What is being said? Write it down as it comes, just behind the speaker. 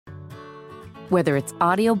Whether it's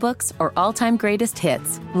audiobooks or all-time greatest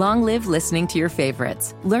hits, long live listening to your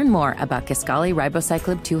favorites. Learn more about Kisqali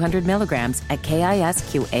Ribociclib 200 milligrams at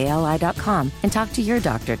KISQALI.com and talk to your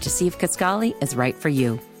doctor to see if Kisqali is right for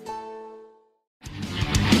you.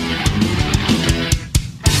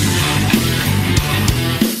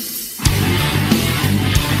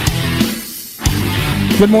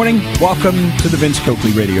 Good morning. Welcome to the Vince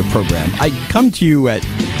Coakley radio program. I come to you at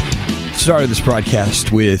the start of this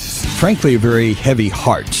broadcast with, frankly, a very heavy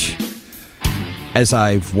heart as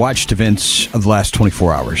I've watched events of the last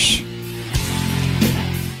 24 hours.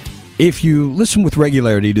 If you listen with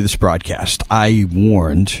regularity to this broadcast, I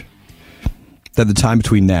warned that the time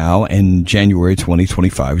between now and January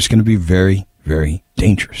 2025 is going to be very, very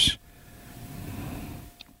dangerous.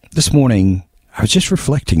 This morning, I was just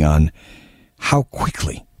reflecting on how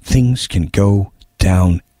quickly things can go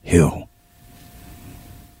downhill.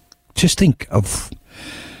 Just think of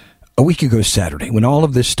a week ago Saturday when all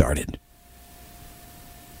of this started.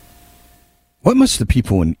 What must the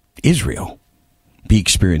people in Israel be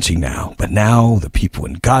experiencing now? But now the people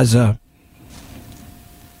in Gaza.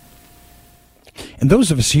 And those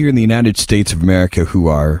of us here in the United States of America who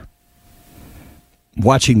are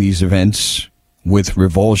watching these events with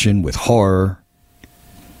revulsion, with horror.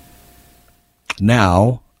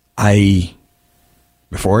 Now,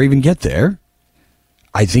 before I even get there,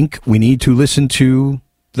 I think we need to listen to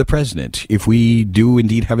the president. If we do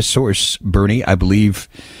indeed have a source, Bernie, I believe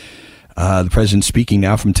the president's speaking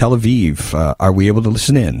now from Tel Aviv. Are we able to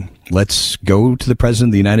listen in? Let's go to the president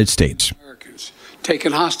of the United States. Americans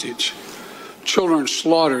taken hostage, children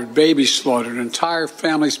slaughtered, babies slaughtered, entire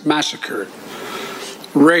families massacred,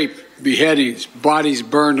 rape, beheadings, bodies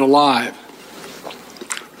burned alive.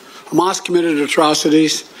 Hamas committed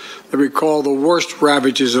atrocities that recall the worst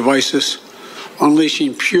ravages of ISIS,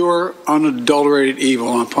 unleashing pure, unadulterated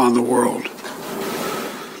evil upon the world.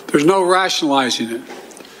 There's no rationalizing it,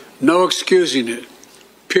 no excusing it,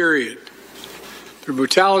 period. The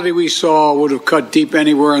brutality we saw would have cut deep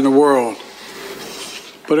anywhere in the world,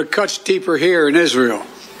 but it cuts deeper here in Israel.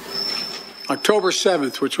 October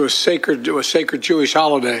 7th, which was a sacred Jewish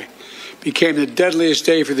holiday, became the deadliest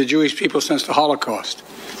day for the Jewish people since the Holocaust.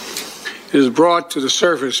 It has brought to the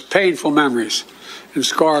surface painful memories and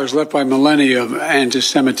scars left by millennia of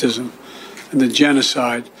anti-Semitism and the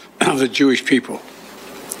genocide of the Jewish people.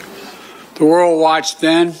 The world watched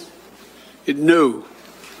then, it knew,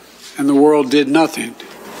 and the world did nothing.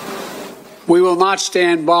 We will not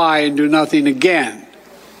stand by and do nothing again.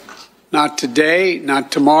 Not today,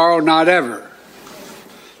 not tomorrow, not ever.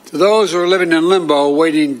 To those who are living in limbo,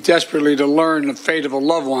 waiting desperately to learn the fate of a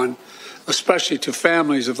loved one, especially to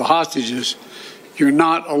families of the hostages, you're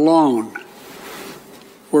not alone.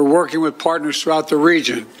 We're working with partners throughout the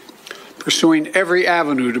region, pursuing every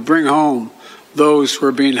avenue to bring home those who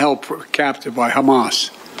are being held captive by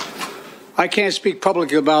Hamas. I can't speak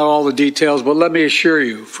publicly about all the details, but let me assure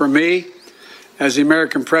you, for me, as the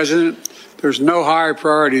American president, there's no higher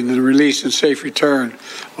priority than the release and safe return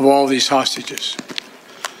of all these hostages.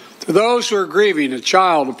 To those who are grieving, a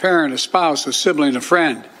child, a parent, a spouse, a sibling, a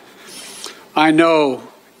friend, I know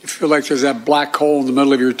you feel like there's that black hole in the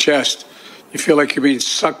middle of your chest. You feel like you're being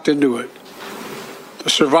sucked into it. The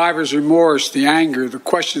survivor's remorse, the anger, the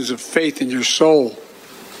questions of faith in your soul.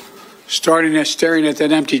 Staring at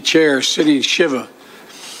that empty chair, sitting Shiva.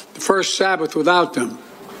 The first Sabbath without them.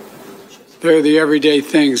 They're the everyday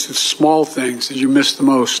things, the small things that you miss the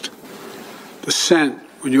most. The scent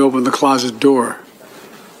when you open the closet door.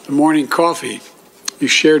 The morning coffee you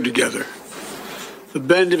shared together. The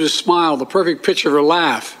bend of his smile, the perfect pitch of her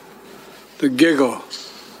laugh, the giggle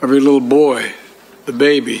of your little boy, the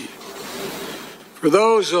baby. For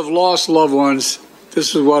those who have lost loved ones,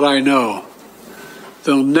 this is what I know.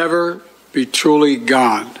 They'll never be truly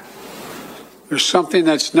gone. There's something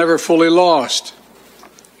that's never fully lost.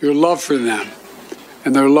 Your love for them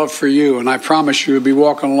and their love for you. And I promise you, you'll be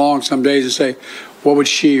walking along some days and say, what would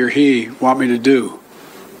she or he want me to do?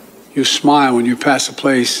 You smile when you pass a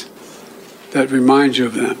place that reminds you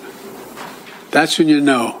of them. That's when you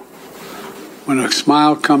know. When a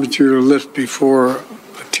smile comes to your lips before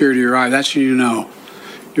a tear to your eye, that's when you know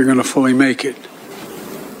you're going to fully make it.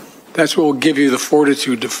 That's what will give you the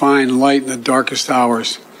fortitude to find light in the darkest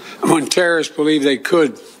hours. When terrorists believe they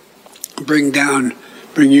could bring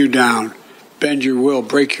you down, bend your will,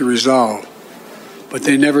 break your resolve. But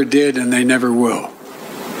they never did and they never will.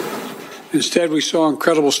 Instead, we saw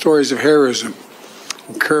incredible stories of heroism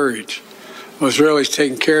and courage. Israelis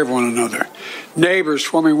taking care of one another. Neighbors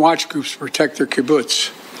forming watch groups to protect their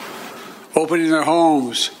kibbutz. Opening their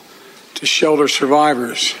homes to shelter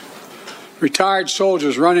survivors. Retired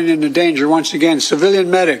soldiers running into danger once again. Civilian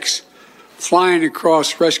medics flying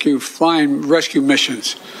across rescue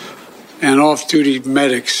missions. And off-duty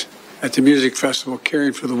medics at the music festival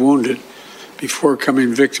caring for the wounded before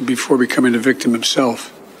becoming a victim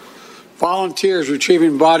himself. Volunteers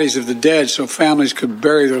retrieving bodies of the dead so families could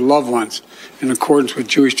bury their loved ones in accordance with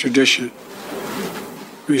Jewish tradition.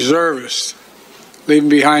 Reservists leaving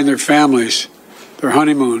behind their families, their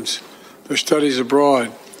honeymoons, their studies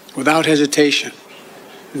abroad without hesitation,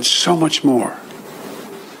 and so much more.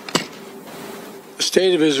 The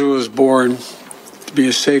State of Israel was born to be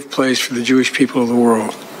a safe place for the Jewish people of the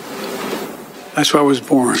world. That's why I was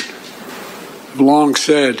born. I've long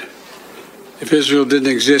said, if Israel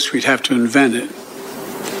didn't exist, we'd have to invent it.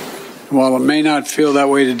 And while it may not feel that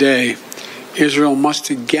way today, Israel must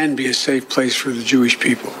again be a safe place for the Jewish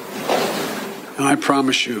people. And I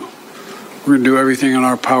promise you, we're going to do everything in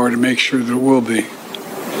our power to make sure that it will be.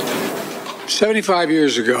 75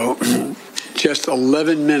 years ago, just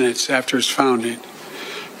 11 minutes after its founding,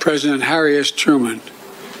 President Harry S. Truman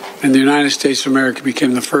and the United States of America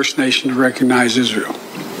became the first nation to recognize Israel.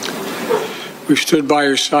 We've stood by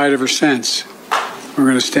your side ever since. We're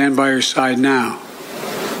going to stand by your side now.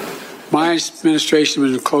 My administration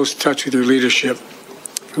was in close touch with your leadership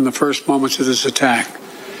from the first moments of this attack.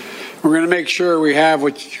 We're going to make sure we have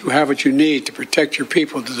what you need to protect your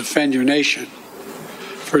people, to defend your nation.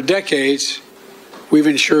 For decades, we've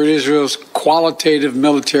ensured Israel's qualitative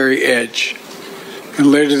military edge. And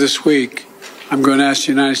later this week, I'm going to ask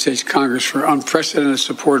the United States Congress for an unprecedented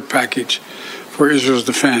support package for Israel's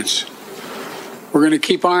defense. We're going to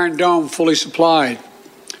keep Iron Dome fully supplied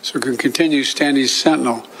so it can continue standing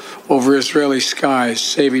sentinel over Israeli skies,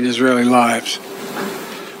 saving Israeli lives.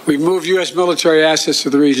 We've moved U.S. military assets to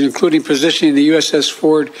the region, including positioning the USS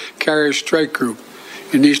Ford Carrier Strike Group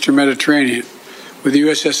in the Eastern Mediterranean, with the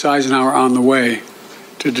USS Eisenhower on the way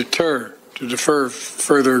to defer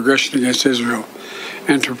further aggression against Israel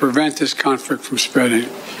and to prevent this conflict from spreading.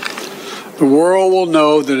 The world will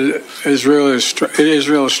know that Israel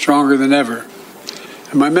is stronger than ever.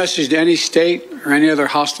 And my message to any state or any other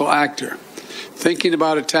hostile actor thinking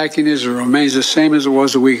about attacking Israel remains the same as it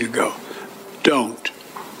was a week ago. Don't.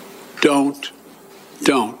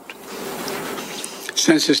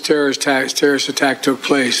 Since this terrorist attack took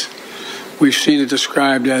place, we've seen it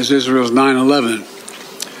described as Israel's 9/11.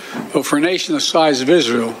 But for a nation the size of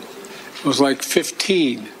Israel, it was like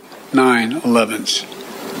 15 9/11s.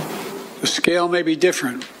 The scale may be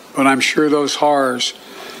different, but I'm sure those horrors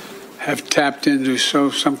have tapped into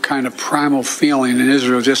some kind of primal feeling in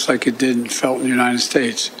Israel, just like it did and felt in the United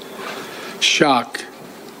States. Shock,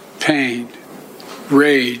 pain,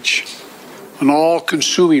 rage, an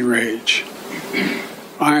all-consuming rage.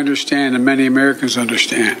 I understand, and many Americans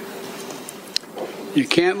understand. You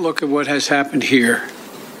can't look at what has happened here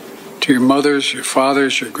to your mothers, your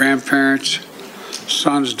fathers, your grandparents,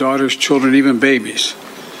 sons, daughters, children, even babies,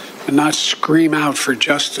 and not scream out for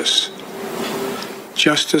justice.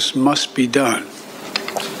 Justice must be done.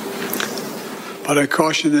 But I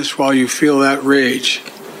caution this: while you feel that rage,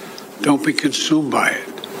 don't be consumed by it.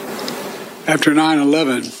 After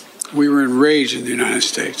 9/11, we were enraged in the United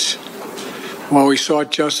States. While we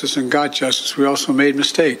sought justice and got justice, we also made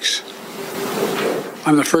mistakes.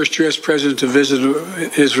 I'm the first U.S. president to visit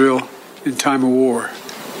Israel in time of war.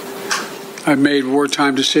 I've made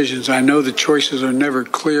wartime decisions. I know the choices are never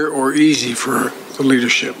clear or easy for the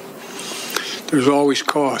leadership. There's always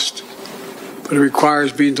cost, but it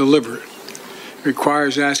requires being deliberate. It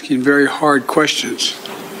requires asking very hard questions.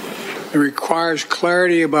 It requires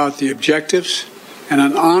clarity about the objectives and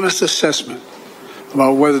an honest assessment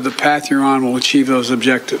about whether the path you're on will achieve those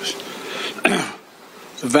objectives.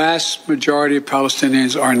 The vast majority of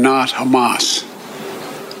Palestinians are not Hamas.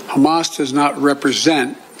 Hamas does not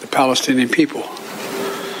represent the Palestinian people.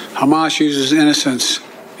 Hamas uses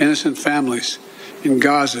innocent families in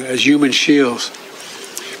Gaza as human shields,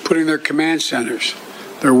 putting their command centers,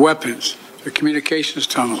 their weapons, their communications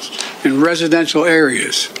tunnels in residential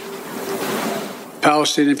areas.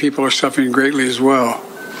 Palestinian people are suffering greatly as well.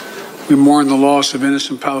 We mourn the loss of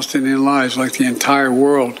innocent Palestinian lives like the entire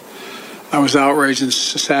world. I was outraged and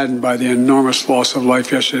saddened by the enormous loss of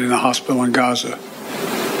life yesterday in the hospital in Gaza.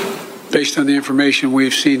 Based on the information we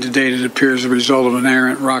have seen to date, it appears the result of an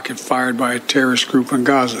errant rocket fired by a terrorist group in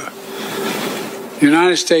Gaza. The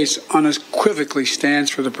United States unequivocally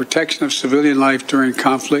stands for the protection of civilian life during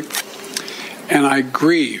conflict, and I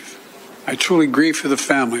truly grieve for the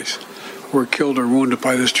families who were killed or wounded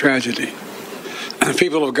by this tragedy. The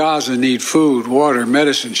people of Gaza need food, water,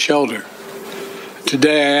 medicine, shelter.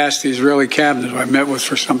 Today I asked the Israeli cabinet, who I met with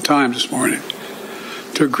for some time this morning,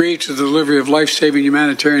 to to agree to the delivery of life-saving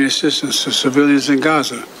humanitarian assistance to civilians in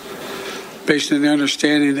Gaza, based on the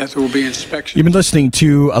understanding that there will be inspections. You've been listening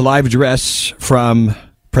to a live address from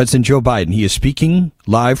President Joe Biden. He is speaking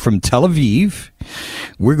live from Tel Aviv.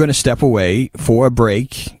 We're going to step away for a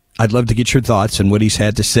break. I'd love to get your thoughts on what he's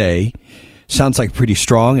had to say. Sounds like a pretty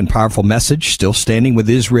strong and powerful message, still standing with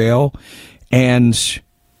Israel. And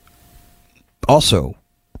also,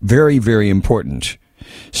 very, very important,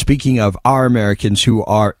 speaking of our Americans who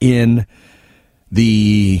are under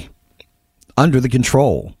the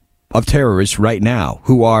control of terrorists right now,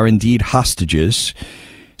 who are indeed hostages,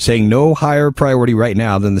 saying no higher priority right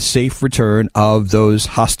now than the safe return of those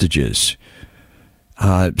hostages.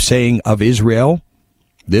 Saying of Israel,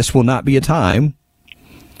 this will not be a time.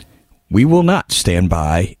 We will not stand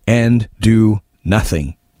by and do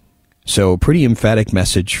nothing. So, pretty emphatic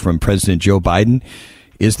message from President Joe Biden.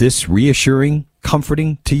 Is this reassuring,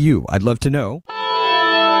 comforting to you? I'd love to know.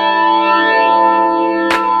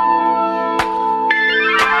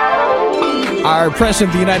 Our President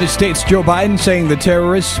of the United States, Joe Biden, saying the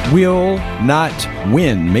terrorists will not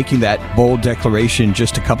win, making that bold declaration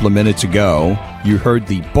just a couple of minutes ago. You heard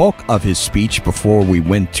the bulk of his speech before we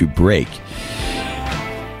went to break.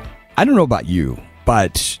 I don't know about you,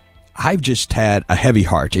 but I've just had a heavy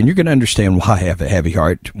heart, and you're going to understand why I have a heavy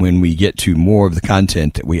heart when we get to more of the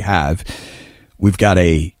content that we have. We've got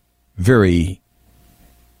a very,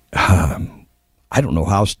 I don't know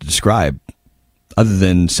how else to describe, other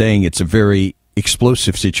than saying it's a very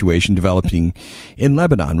explosive situation developing in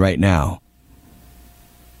Lebanon right now.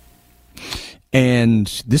 And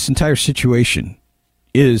this entire situation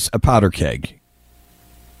is a powder keg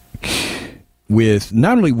with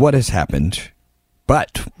not only what has happened,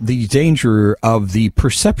 but the danger of the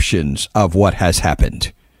perceptions of what has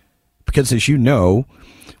happened. Because as you know,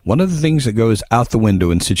 one of the things that goes out the window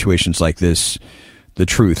in situations like this, the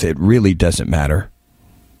truth, it really doesn't matter.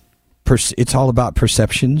 It's all about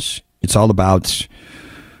perceptions. It's all about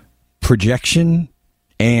projection.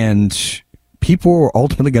 And people are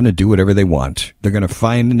ultimately going to do whatever they want. They're going to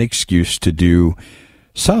find an excuse to do.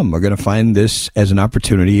 Some are going to find this as an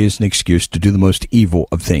opportunity, as an excuse to do the most evil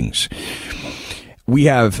of things. We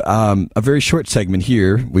have a very short segment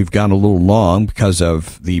here. We've gone a little long because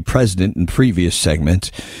of the president in the previous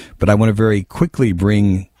segment, but I want to very quickly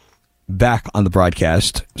bring back on the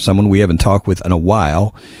broadcast someone we haven't talked with in a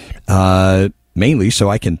while, mainly so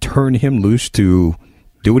I can turn him loose to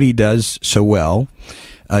do what he does so well.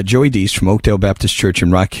 Joey Deese from Oakdale Baptist Church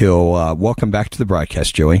in Rock Hill. Welcome back to the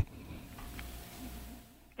broadcast, Joey.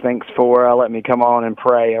 Thanks for letting me come on and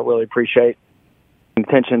pray. I really appreciate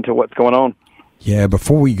attention to what's going on. Yeah,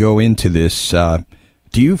 before we go into this, do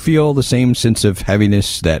you feel the same sense of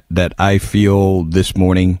heaviness that I feel this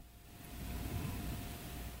morning?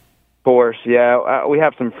 Of course, yeah. We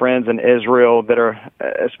have some friends in Israel that are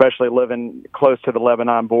especially living close to the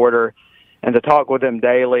Lebanon border, and to talk with them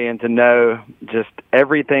daily and to know just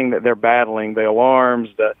everything that they're battling, the alarms,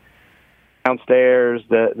 the downstairs,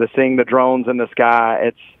 the seeing the drones in the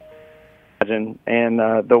sky, and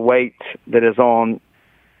the weight that is on,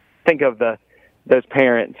 think of those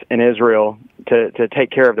parents in Israel to take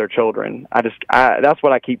care of their children. That's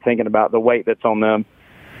what I keep thinking about, the weight that's on them.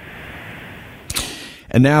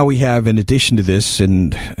 And now we have, in addition to this,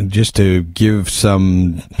 and just to give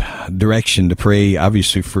some direction to pray,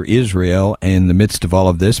 obviously, for Israel in the midst of all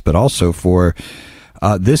of this, but also for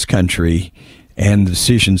this country and the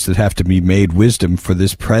decisions that have to be made, wisdom for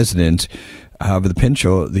this president, the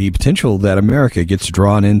potential that America gets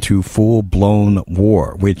drawn into full-blown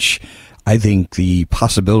war, which I think the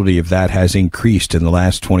possibility of that has increased in the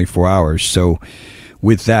last 24 hours. So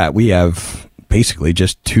with that, we have basically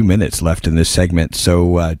just 2 minutes left in this segment.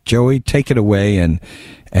 So, Joey, take it away and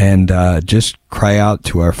just cry out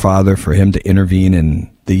to our Father for him to intervene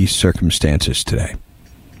in these circumstances today.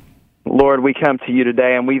 Lord, we come to you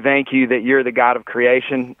today, and we thank you that you're the God of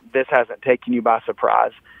creation. This hasn't taken you by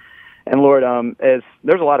surprise. And Lord, as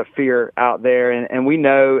there's a lot of fear out there, and we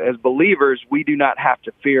know as believers we do not have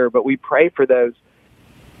to fear, but we pray for those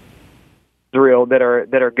Israel that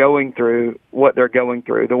are going through what they're going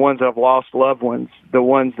through, the ones that have lost loved ones, the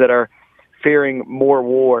ones that are fearing more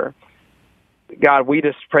war. God, we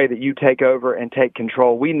just pray that you take over and take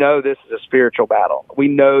control. We know this is a spiritual battle. We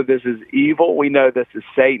know this is evil. We know this is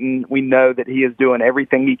Satan. We know that he is doing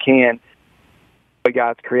everything he can for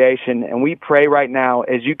God's creation. And we pray right now,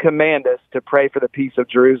 as you command us, to pray for the peace of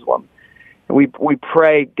Jerusalem. And we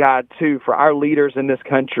pray, God, too, for our leaders in this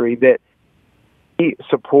country, that we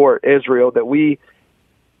support Israel, that we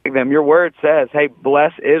them. Your word says, hey,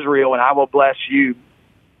 bless Israel and I will bless you.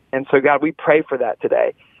 And so, God, we pray for that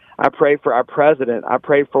today. I pray for our president. I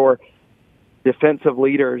pray for defensive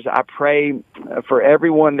leaders. I pray for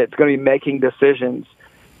everyone that's going to be making decisions,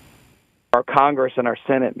 our Congress and our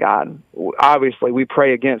Senate, God. Obviously, we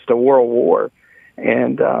pray against a world war.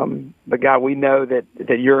 But God, we know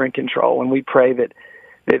that you're in control, and we pray that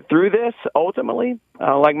through this, ultimately,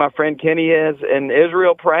 like my friend Kenny is in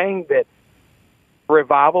Israel praying, that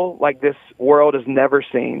revival like this world has never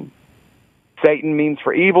seen. Satan means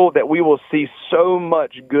for evil, that we will see so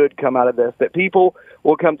much good come out of this, that people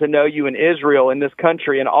will come to know you in Israel, in this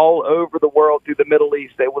country, and all over the world through the Middle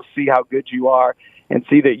East. They will see how good you are and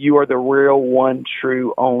see that you are the real, one,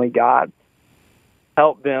 true, only God.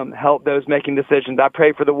 Help them, help those making decisions. I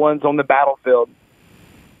pray for the ones on the battlefield.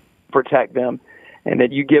 Protect them, and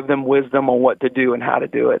that you give them wisdom on what to do and how to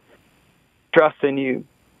do it. Trust in you.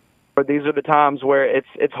 But these are the times where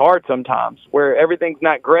it's hard sometimes, where everything's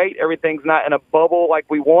not great, everything's not in a bubble like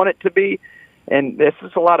we want it to be, and this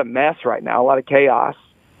is a lot of mess right now, a lot of chaos.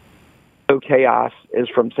 So chaos is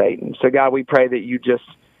from Satan. So God, we pray that you just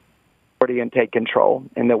and take control,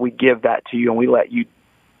 and that we give that to you and we let you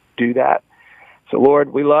do that. So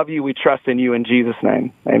Lord, we love you. We trust in you in Jesus'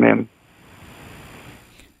 name. Amen.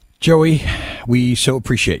 Joey, we so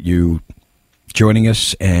appreciate you joining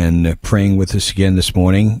us and praying with us again this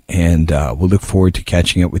morning, and we'll look forward to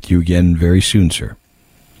catching up with you again very soon, sir.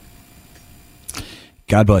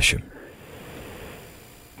 God bless you.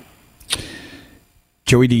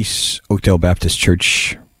 Joey Deese, Oakdale Baptist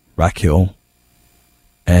Church, Rock Hill,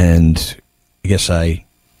 and I guess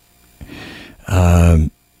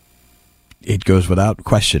it goes without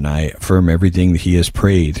question, I affirm everything that he has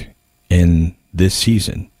prayed in this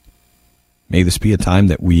season. May this be a time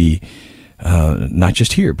that we, not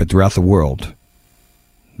just here, but throughout the world,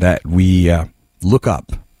 that we look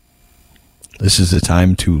up. This is a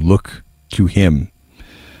time to look to him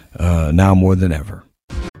now more than ever.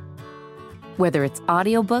 Whether it's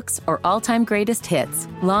audiobooks or all-time greatest hits,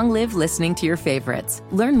 long live listening to your favorites.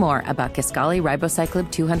 Learn more about Kisqali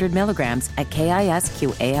Ribociclib 200 milligrams at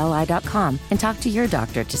KISQALI.com and talk to your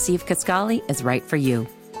doctor to see if Kisqali is right for you.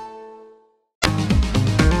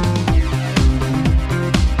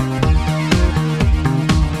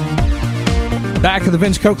 Back of the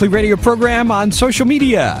Vince Coakley radio program on social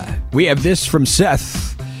media. We have this from Seth,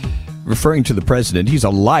 referring to the president. He's a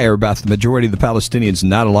liar about the majority of the Palestinians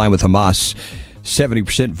not aligned with Hamas.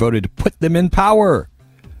 70% voted to put them in power.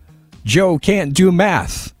 Joe can't do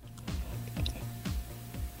math.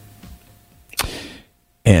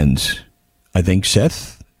 And I thank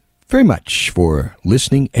Seth very much for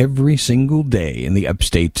listening every single day in the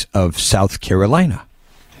upstate of South Carolina.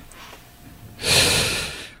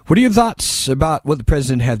 What are your thoughts about what the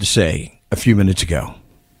president had to say a few minutes ago?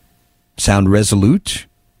 Sound resolute?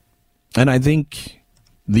 And I think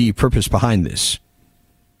the purpose behind this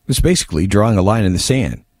was basically drawing a line in the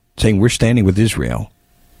sand, saying we're standing with Israel,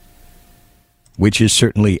 which is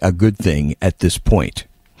certainly a good thing at this point.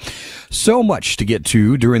 So much to get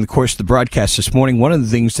to during the course of the broadcast this morning. One of the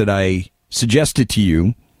things that I suggested to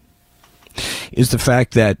you is the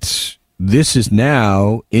fact that this is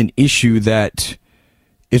now an issue that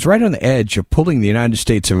is right on the edge of pulling the United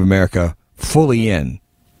States of America fully in.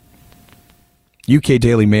 UK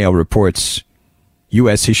Daily Mail reports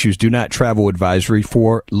U.S. issues do not travel advisory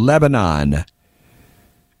for Lebanon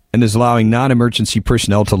and is allowing non-emergency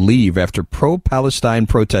personnel to leave after pro-Palestine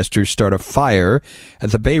protesters start a fire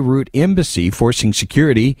at the Beirut embassy, forcing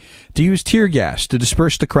security to use tear gas to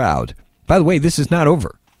disperse the crowd. By the way, this is not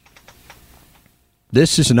over.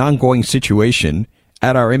 This is an ongoing situation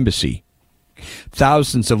at our embassy.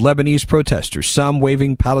 Thousands of Lebanese protesters, some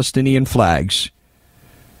waving Palestinian flags.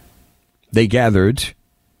 They gathered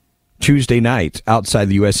Tuesday night outside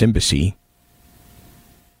the U.S. Embassy.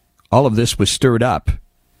 All of this was stirred up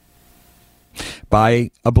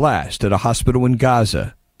by a blast at a hospital in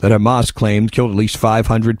Gaza that Hamas claimed killed at least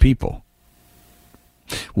 500 people.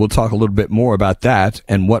 We'll talk a little bit more about that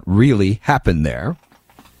and what really happened there.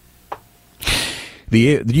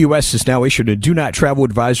 The U.S. has now issued a do-not-travel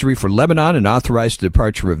advisory for Lebanon and authorized the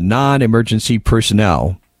departure of non-emergency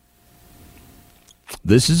personnel.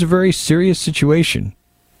 This is a very serious situation.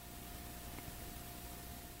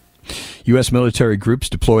 U.S. military groups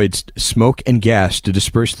deployed smoke and gas to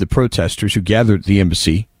disperse the protesters who gathered at the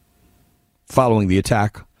embassy following the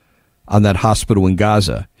attack on that hospital in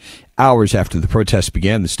Gaza. Hours after the protests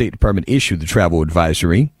began, the State Department issued the travel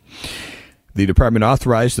advisory. The department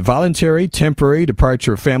authorized the voluntary, temporary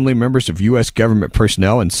departure of family members of U.S. government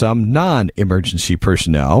personnel and some non-emergency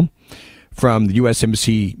personnel from the U.S.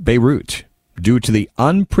 Embassy Beirut due to the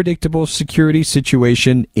unpredictable security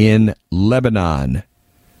situation in Lebanon.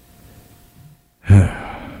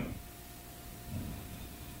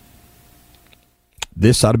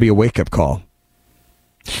 this ought to be a wake-up call.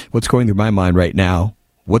 What's going through my mind right now?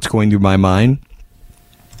 What's going through my mind?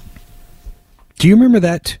 Do you remember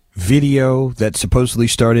that video that supposedly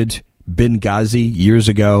started Benghazi years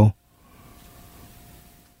ago?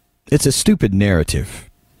 It's a stupid narrative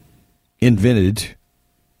invented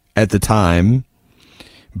at the time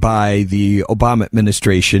by the Obama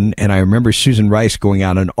administration, and I remember Susan Rice going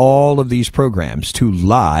out on all of these programs to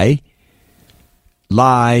lie,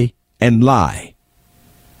 and lie.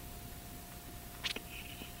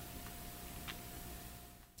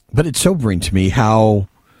 But it's sobering to me how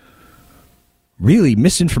really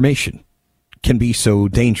misinformation can be so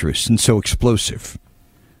dangerous and so explosive.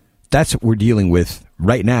 That's what we're dealing with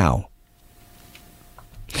right now.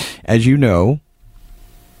 As you know,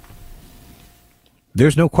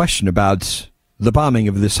 there's no question about the bombing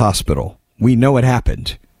of this hospital. We know it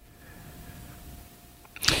happened.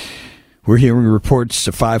 We're hearing reports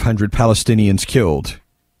of 500 Palestinians killed,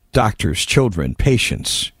 doctors, children,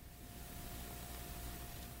 patients.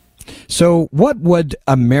 So what would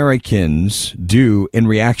Americans do in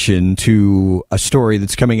reaction to a story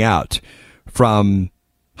that's coming out from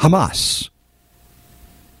Hamas?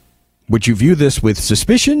 Would you view this with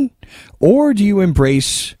suspicion, or do you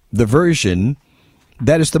embrace the version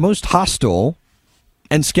that is the most hostile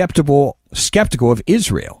and skeptical of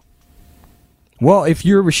Israel? Well, if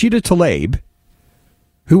you're Rashida Tlaib,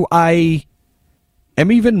 who I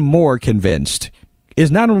am even more convinced is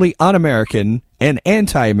not only un-American and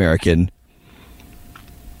anti-American,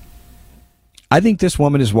 I think this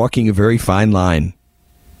woman is walking a very fine line.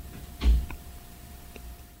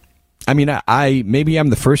 I mean, I maybe I'm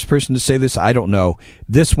the first person to say this. I don't know.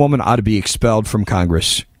 This woman ought to be expelled from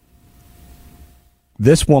Congress.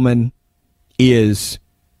 This woman is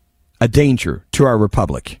a danger to our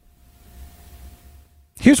republic.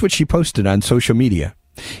 Here's what she posted on social media.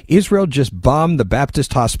 Israel just bombed the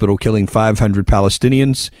Baptist hospital, killing 500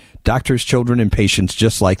 Palestinians, doctors, children, and patients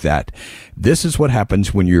just like that. This is what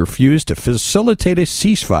happens when you refuse to facilitate a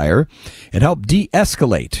ceasefire and help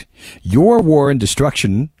de-escalate. Your war and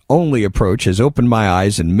destruction only approach has opened my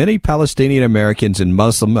eyes, and many Palestinian Americans and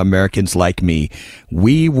Muslim Americans like me,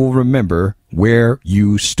 we will remember where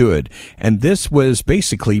you stood. And this was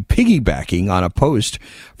basically piggybacking on a post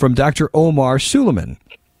from Dr. Omar Suleiman,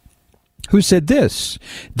 who said this: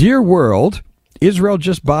 "Dear world, Israel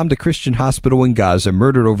just bombed a Christian hospital in Gaza,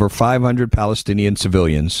 murdered over 500 Palestinian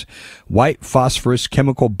civilians. White phosphorus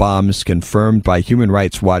chemical bombs confirmed by Human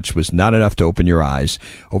Rights Watch was not enough to open your eyes.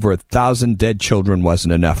 Over 1,000 dead children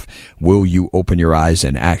wasn't enough. Will you open your eyes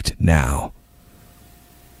and act now?"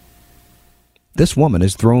 This woman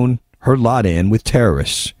has thrown her lot in with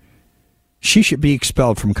terrorists. She should be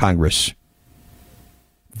expelled from Congress.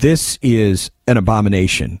 This is an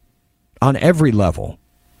abomination on every level.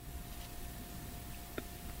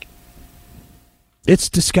 It's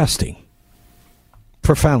disgusting.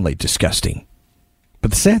 Profoundly disgusting.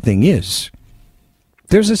 But the sad thing is,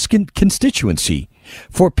 there's a constituency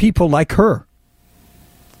for people like her.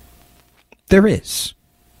 There is.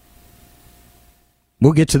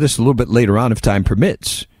 We'll get to this a little bit later on if time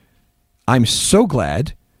permits. I'm so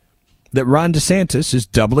glad that Ron DeSantis is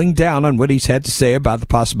doubling down on what he's had to say about the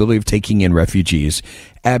possibility of taking in refugees.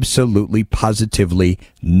 Absolutely, positively,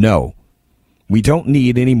 no. We don't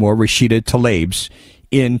need any more Rashida Tlaibs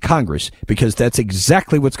in Congress, because that's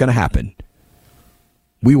exactly what's going to happen.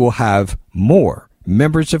 We will have more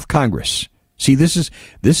members of Congress. See, this is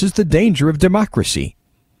the danger of democracy.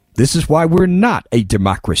 This is why we're not a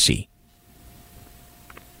democracy.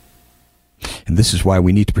 And this is why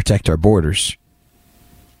we need to protect our borders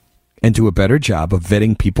and do a better job of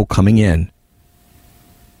vetting people coming in.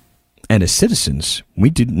 And as citizens, we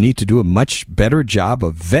need to do a much better job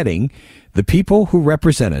of vetting the people who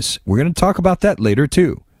represent us. We're going to talk about that later,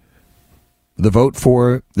 too. The vote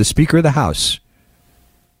for the Speaker of the House.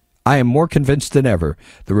 I am more convinced than ever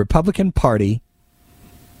the Republican Party,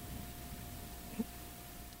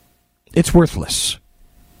 it's worthless.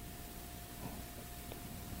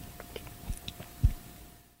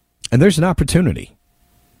 And there's an opportunity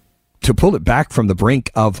to pull it back from the brink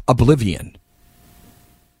of oblivion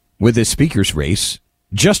with this speaker's race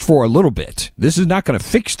just for a little bit. This is not going to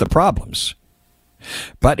fix the problems,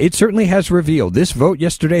 but it certainly has revealed. This vote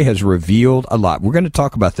yesterday has revealed a lot. We're going to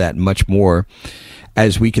talk about that and much more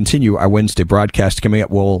as we continue our Wednesday broadcast. Coming up,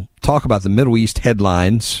 we'll talk about the Middle East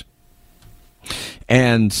headlines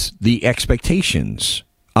and the expectations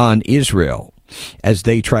on Israel as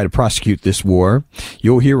they try to prosecute this war.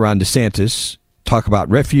 You'll hear Ron DeSantis talk about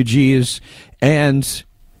refugees and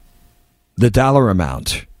the dollar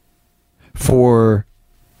amount for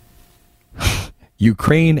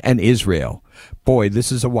Ukraine and Israel. Boy,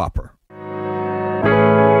 this is a whopper.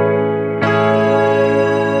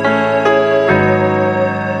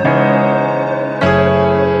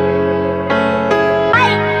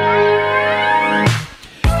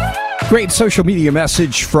 Great social media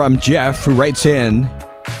message from Jeff, who writes in,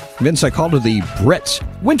 Vince, I called to the Brett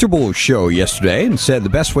Winterbull show yesterday and said the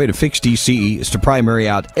best way to fix D.C. is to primary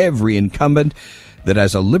out every incumbent that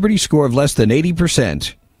has a Liberty score of less than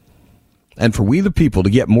 80%. And for we the people to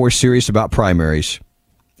get more serious about primaries,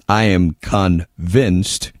 I am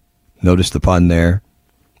convinced, notice the pun there,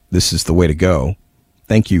 this is the way to go.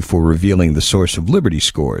 Thank you for revealing the source of Liberty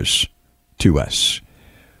scores to us.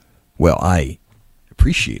 Well, I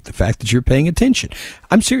appreciate the fact that you're paying attention.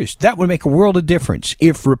 I'm serious. That would make a world of difference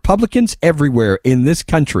if Republicans everywhere in this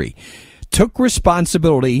country took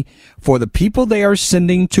responsibility for the people they are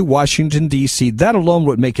sending to Washington, D.C. That alone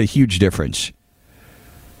would make a huge difference.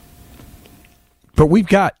 But we've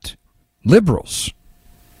got liberals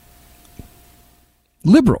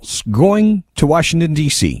going to Washington,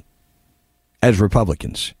 D.C. as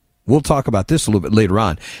Republicans. We'll talk about this a little bit later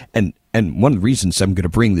on. And one of the reasons I'm going to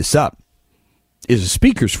bring this up is a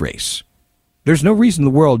speaker's race. There's no reason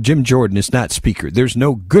in the world Jim Jordan is not speaker. There's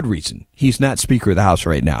no good reason he's not Speaker of the House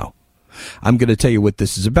right now. I'm going to tell you what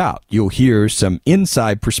this is about. You'll hear some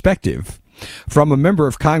inside perspective from a member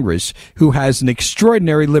of Congress who has an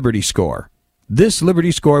extraordinary Liberty score. This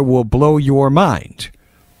Liberty score will blow your mind.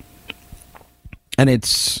 And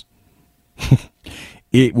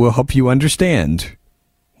it will help you understand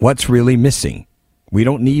what's really missing. We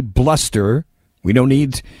don't need bluster. We don't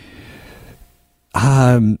need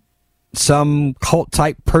some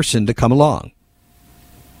cult-type person to come along.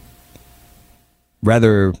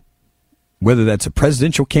 Rather, whether that's a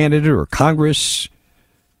presidential candidate or Congress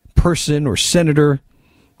person or senator,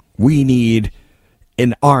 we need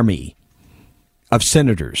an army of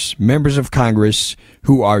senators, members of Congress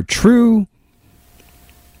who are true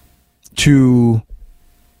to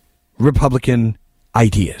Republican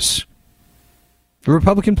ideas, the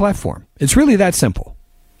Republican platform. It's really that simple.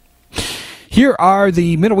 Here are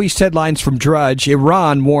the Middle East headlines from Drudge.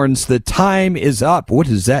 Iran warns the time is up. What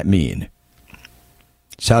does that mean?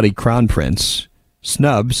 Saudi Crown Prince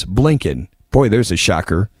snubs Blinken. Boy, there's a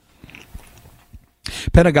shocker.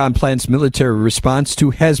 Pentagon plans military response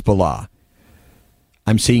to Hezbollah.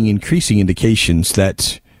 I'm seeing increasing indications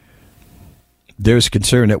that there's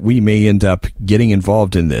concern that we may end up getting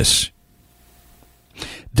involved in this.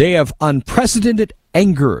 Day of unprecedented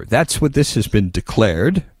anger. That's what this has been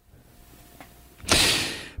declared.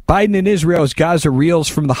 Biden and Israel's Gaza reels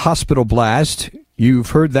from the hospital blast. You've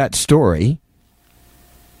heard that story.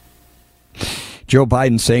 Joe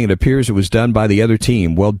Biden saying it appears it was done by the other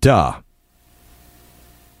team. Well, duh.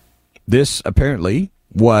 This apparently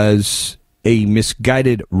was a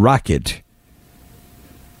misguided rocket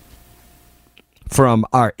from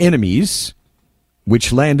our enemies,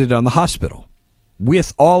 which landed on the hospital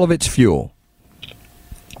with all of its fuel.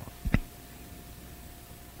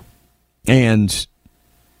 And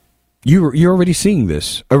you're already seeing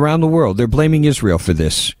this around the world. They're blaming Israel for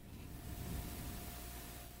this,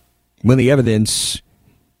 when the evidence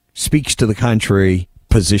speaks to the contrary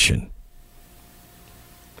position.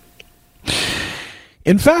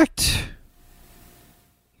 In fact,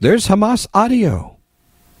 there's Hamas audio.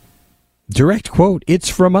 Direct quote, "It's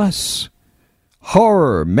from us.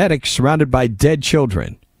 Horror, medics surrounded by dead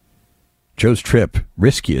children. Joe's trip,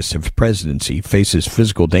 riskiest of presidency, faces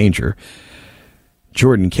physical danger.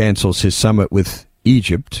 Jordan cancels his summit with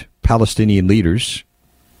Egypt, Palestinian leaders.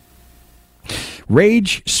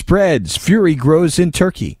 Rage spreads, fury grows in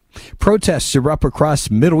Turkey. Protests erupt across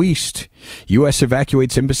Middle East. U.S.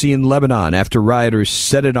 evacuates embassy in Lebanon after rioters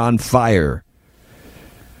set it on fire."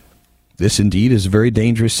 This indeed is a very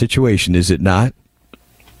dangerous situation, is it not?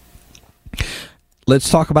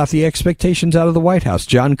 Let's talk about the expectations out of the White House.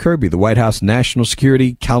 John Kirby, the White House National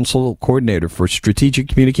Security Council Coordinator for Strategic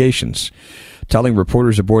Communications, telling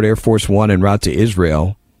reporters aboard Air Force One en route to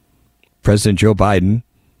Israel, President Joe Biden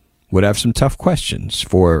would have some tough questions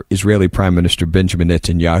for Israeli Prime Minister Benjamin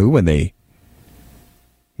Netanyahu when they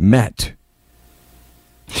met.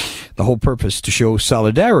 The whole purpose to show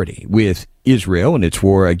solidarity with Israel in its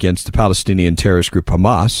war against the Palestinian terrorist group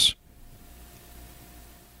Hamas.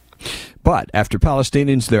 But after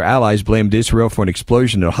Palestinians and their allies blamed Israel for an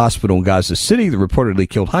explosion at a hospital in Gaza City that reportedly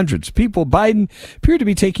killed hundreds of people, Biden appeared to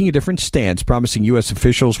be taking a different stance, promising U.S.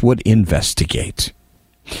 officials would investigate.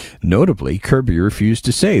 Notably, Kirby refused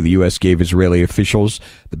to say the U.S. gave Israeli officials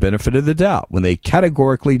the benefit of the doubt when they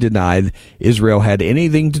categorically denied Israel had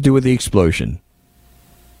anything to do with the explosion.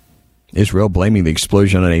 Israel blaming the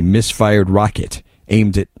explosion on a misfired rocket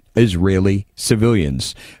aimed at Israeli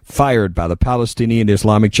civilians, fired by the Palestinian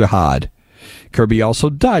Islamic Jihad. Kirby also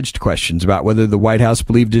dodged questions about whether the White House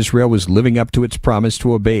believed Israel was living up to its promise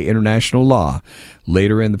to obey international law.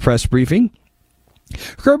 Later in the press briefing,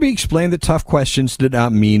 Kirby explained that tough questions did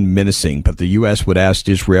not mean menacing, but the U.S. would ask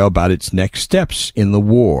Israel about its next steps in the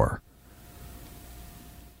war.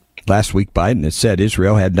 Last week, Biden had said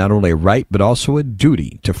Israel had not only a right but also a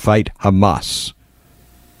duty to fight Hamas.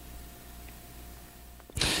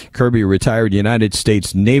 Kirby, a retired United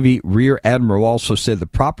States Navy Rear Admiral, also said the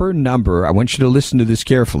proper number, I want you to listen to this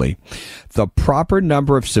carefully, the proper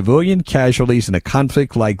number of civilian casualties in a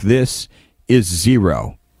conflict like this is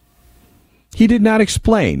 0. He did not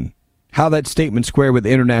explain how that statement squared with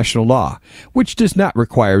international law, which does not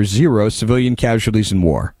require 0 civilian casualties in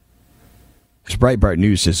war. As Breitbart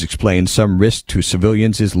News has explained, some risk to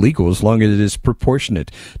civilians is legal as long as it is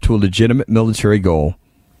proportionate to a legitimate military goal.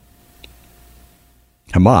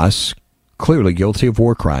 Hamas, clearly guilty of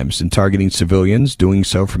war crimes in targeting civilians, doing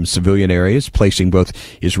so from civilian areas, placing both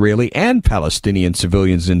Israeli and Palestinian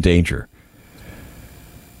civilians in danger.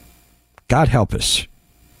 God help us.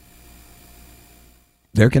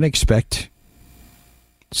 They're going to expect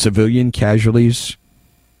civilian casualties,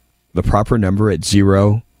 the proper number at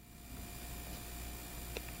 0.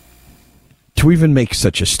 To even make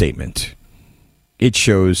such a statement, it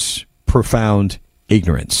shows profound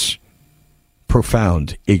ignorance.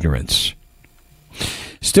 Profound ignorance.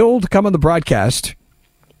 Still to come on the broadcast,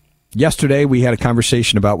 yesterday we had a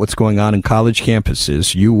conversation about what's going on in college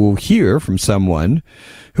campuses. You will hear from someone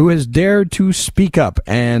who has dared to speak up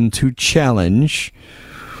and to challenge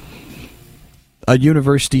a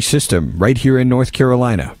university system right here in North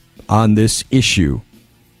Carolina on this issue.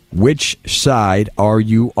 Which side are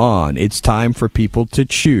you on? It's time for people to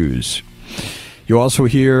choose. You also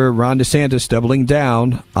hear Ron DeSantis doubling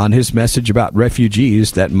down on his message about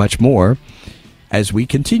refugees, that much more, as we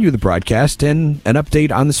continue the broadcast and an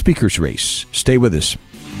update on the speaker's race. Stay with us.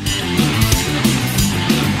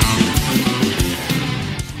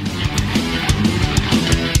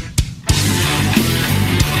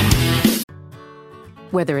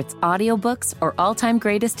 Whether it's audiobooks or all-time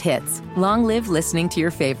greatest hits, long live listening to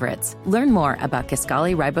your favorites. Learn more about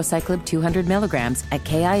Kisqali Ribociclib 200 milligrams at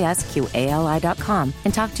KISQALI.com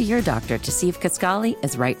and talk to your doctor to see if Kisqali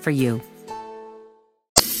is right for you.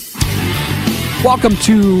 Welcome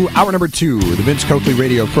to hour number 2, the Vince Coakley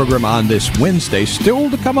radio program on this Wednesday.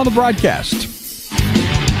 Still to come on the broadcast,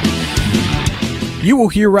 you will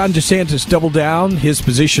hear Ron DeSantis double down his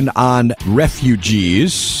position on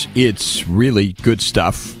refugees. It's really good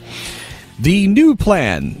stuff. The new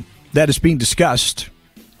plan that is being discussed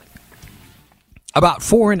about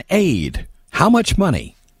foreign aid, how much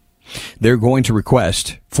money they're going to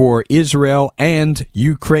request for Israel and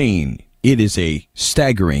Ukraine. It is a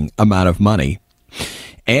staggering amount of money.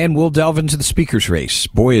 And we'll delve into the speaker's race.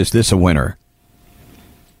 Boy, is this a winner.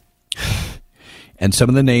 And some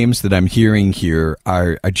of the names that I'm hearing here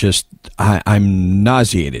are just, I'm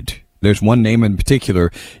nauseated. There's one name in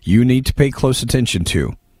particular you need to pay close attention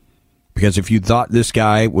to. Because if you thought this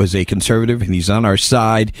guy was a conservative and he's on our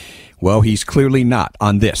side, well, he's clearly not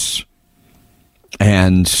on this.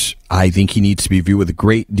 And I think he needs to be viewed with a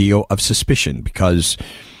great deal of suspicion because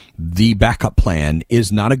the backup plan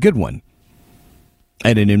is not a good one.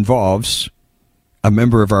 And it involves a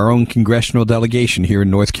member of our own congressional delegation here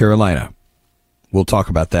in North Carolina. We'll talk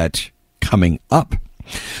about that coming up.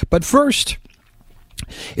 But first,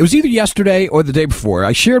 it was either yesterday or the day before,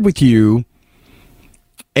 I shared with you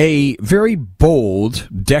a very bold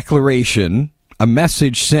declaration, a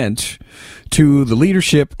message sent to the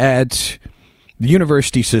leadership at the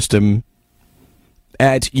university system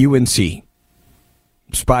at UNC.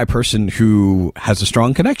 It's by a person who has a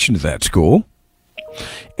strong connection to that school.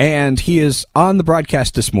 And he is on the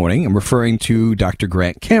broadcast this morning. I'm referring to Dr.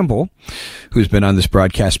 Grant Campbell, who's been on this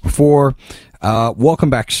broadcast before. Welcome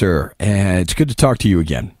back, sir. And it's good to talk to you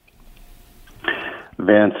again.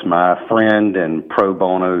 Vince, my friend and pro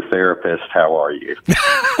bono therapist, how are you?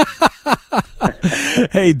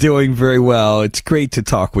 Hey, doing very well. It's great to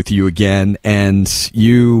talk with you again. And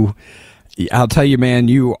I'll tell you, man,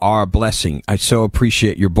 you are a blessing. I so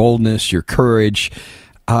appreciate your boldness, your courage.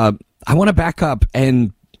 I want to back up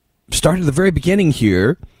and start at the very beginning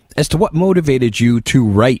here as to what motivated you to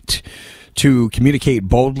write, to communicate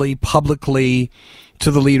boldly, publicly to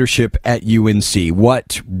the leadership at UNC.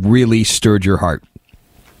 What really stirred your heart?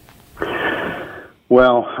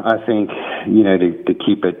 Well, I think, to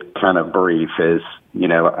keep it kind of brief is,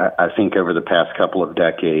 I think over the past couple of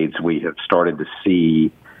decades, we have started to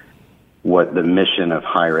see what the mission of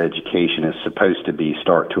higher education is supposed to be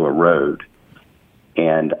start to erode.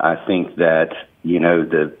 And I think that,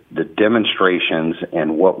 the demonstrations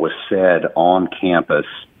and what was said on campus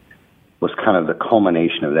was kind of the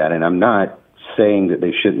culmination of that. And I'm not saying that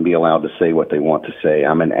they shouldn't be allowed to say what they want to say.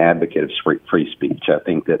 I'm an advocate of free speech. I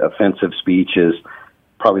think that offensive speech is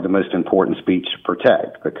probably the most important speech to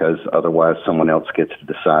protect, because otherwise someone else gets to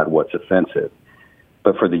decide what's offensive.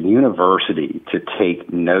 But for the university to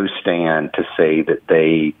take no stand, to say that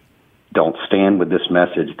they don't stand with this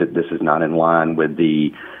message, that this is not in line with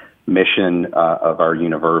the mission of our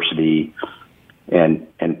university, and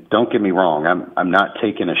don't get me wrong, I'm not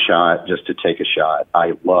taking a shot just to take a shot.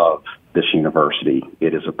 I love this university.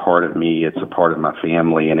 It is a part of me. It's a part of my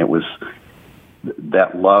family, and it was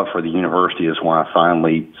that love for the university is why I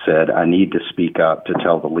finally said I need to speak up to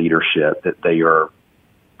tell the leadership that they are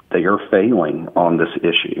failing on this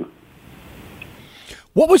issue.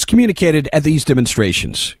 What was communicated at these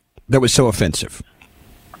demonstrations that was so offensive?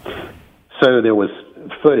 So there was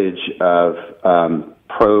footage of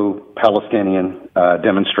pro-Palestinian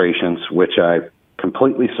demonstrations, which I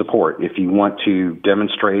completely support. If you want to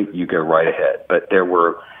demonstrate, you go right ahead. But there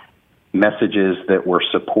were messages that were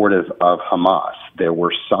supportive of Hamas. There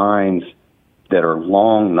were signs that are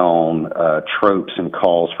long known tropes and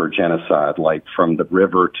calls for genocide, like from the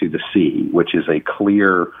river to the sea, which is a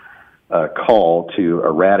clear call to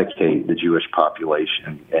eradicate the Jewish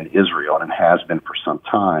population in Israel, and it has been for some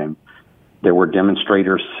time. There were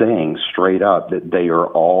demonstrators saying straight up that they are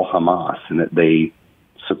all Hamas and that they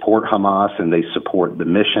support Hamas and they support the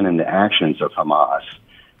mission and the actions of Hamas,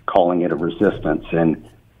 calling it a resistance. And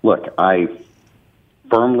look, I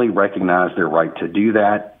firmly recognize their right to do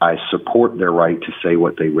that. I support their right to say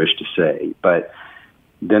what they wish to say. But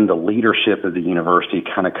then the leadership of the university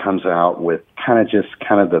kind of comes out with kind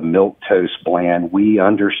of the milquetoast bland. We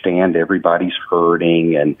understand everybody's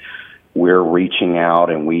hurting and we're reaching out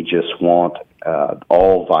and we just want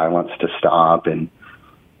all violence to stop. And,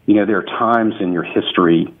 there are times in your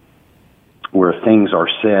history where things are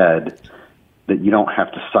said that you don't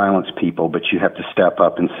have to silence people, but you have to step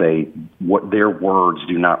up and say what their words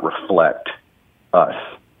do not reflect us.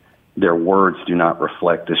 Their words do not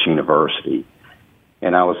reflect this university.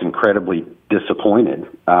 And I was incredibly disappointed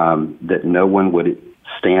that no one would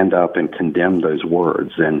stand up and condemn those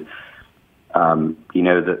words. And,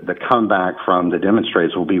 the comeback from the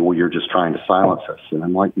demonstrators will be, well, you're just trying to silence us. And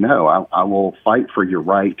I'm like, no, I will fight for your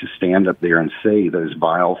right to stand up there and say those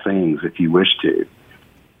vile things if you wish to.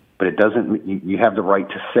 But it doesn't, you have the right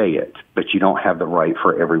to say it, but you don't have the right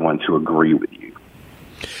for everyone to agree with you.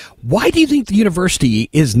 Why do you think the university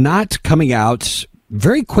is not coming out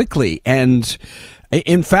very quickly and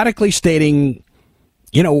emphatically stating,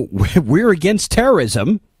 we're against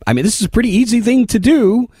terrorism? I mean, this is a pretty easy thing to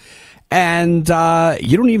do. And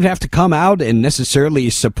you don't even have to come out and necessarily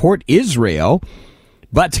support Israel,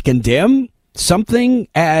 but to condemn something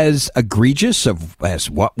as egregious as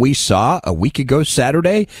what we saw a week ago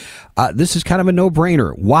Saturday, this is kind of a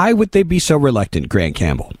no-brainer. Why would they be so reluctant, Grant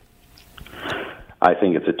Campbell? I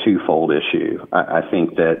think it's a twofold issue. I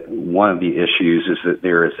think that one of the issues is that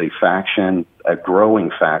there is a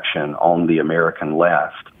growing faction on the American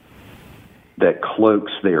left that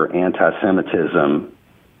cloaks their anti-Semitism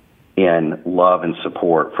in love and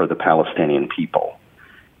support for the Palestinian people.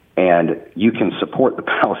 And you can support the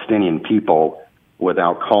Palestinian people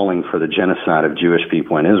without calling for the genocide of Jewish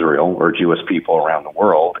people in Israel or Jewish people around the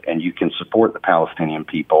world. And you can support the Palestinian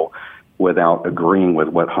people without agreeing with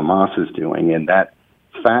what Hamas is doing. And that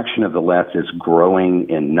faction of the left is growing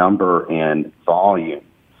in number and volume.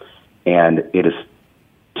 And it has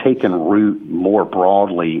taken root more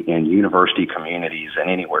broadly in university communities than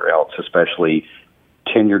anywhere else, especially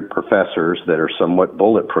tenured professors that are somewhat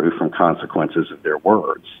bulletproof from consequences of their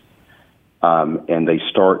words. And they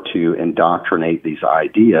start to indoctrinate these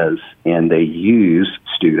ideas, and they use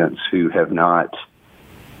students who have not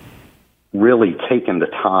really taken the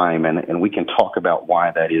time, and we can talk about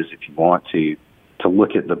why that is if you want to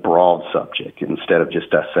look at the broad subject instead of just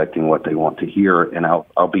dissecting what they want to hear. And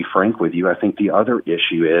I'll be frank with you, I think the other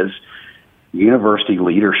issue is university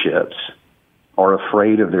leaderships are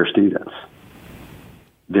afraid of their students.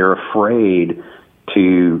 They're afraid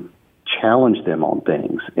to challenge them on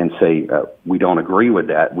things and say, we don't agree with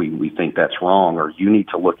that, we think that's wrong, or you need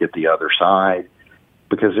to look at the other side,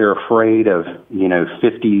 because they're afraid of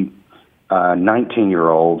 50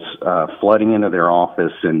 19-year-olds flooding into their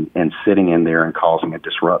office and sitting in there and causing a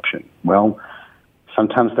disruption. Well,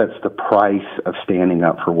 sometimes that's the price of standing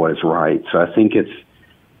up for what is right. So I think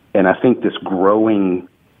this growing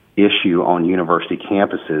issue on university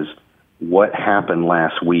campuses, what happened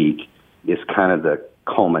last week is kind of the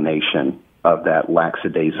culmination of that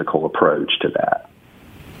lackadaisical approach to that.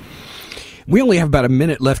 We only have about a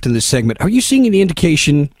minute left in this segment. Are you seeing any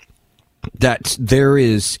indication that there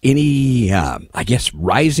is any,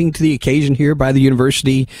 rising to the occasion here by the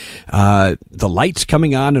university, the lights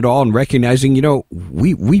coming on at all and recognizing,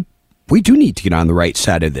 we do need to get on the right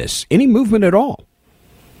side of this? Any movement at all?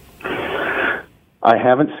 I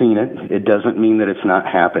haven't seen it. It doesn't mean that it's not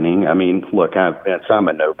happening. I mean, look, I'm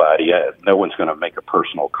a nobody. No one's going to make a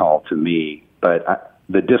personal call to me. But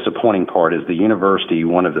the disappointing part is the university,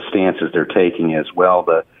 one of the stances they're taking is, well,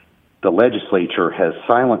 the legislature has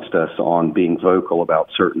silenced us on being vocal about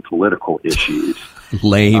certain political issues.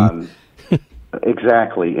 Lame.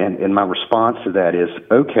 Exactly. And my response to that is,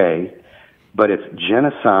 okay, but if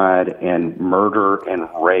genocide and murder and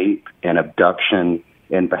rape and abduction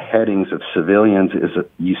and beheadings of civilians,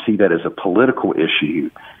 you see that as a political issue,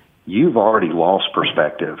 you've already lost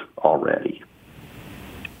perspective already.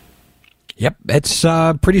 Yep, it's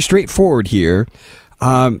pretty straightforward here.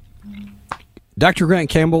 Dr. Grant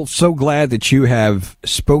Campbell, so glad that you have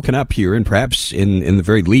spoken up here, and perhaps in the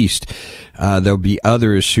very least, there'll be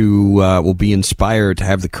others who will be inspired to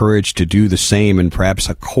have the courage to do the same, and perhaps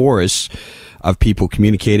a chorus of people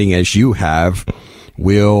communicating as you have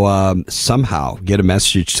will somehow get a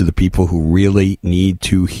message to the people who really need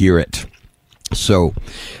to hear it. So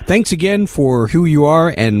thanks again for who you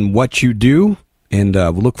are and what you do, and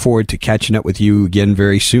we'll look forward to catching up with you again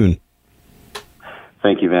very soon.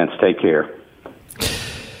 Thank you, Vince. Take care.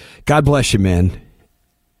 God bless you, man.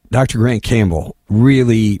 Dr. Grant Campbell,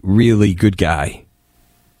 really, really good guy.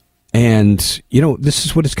 And, this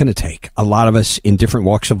is what it's going to take. A lot of us in different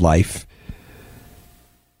walks of life.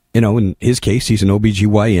 In his case, he's an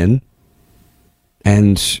OBGYN.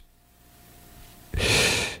 And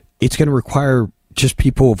it's going to require just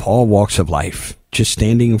people of all walks of life, just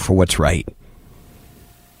standing for what's right.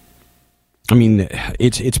 I mean,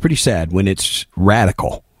 it's pretty sad when it's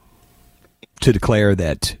radical to declare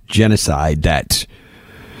that genocide, that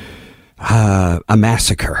a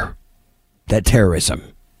massacre, that terrorism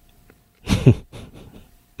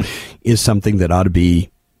is something that ought to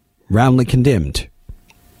be roundly condemned.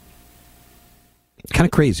 Kind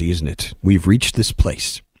of crazy, isn't it? We've reached this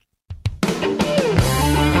place.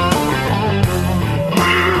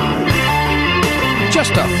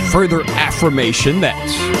 Just a further affirmation that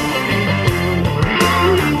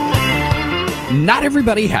not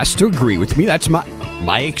everybody has to agree with me. That's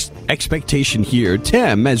my expectation here.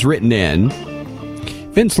 Tim has written in,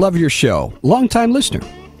 Vince, love your show. Longtime listener.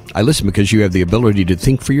 I listen because you have the ability to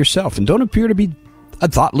think for yourself and don't appear to be a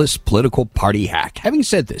thoughtless political party hack. Having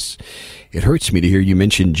said this, it hurts me to hear you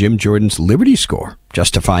mention Jim Jordan's Liberty score,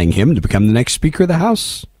 justifying him to become the next Speaker of the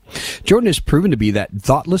House. Jordan has proven to be that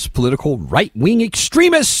thoughtless political right-wing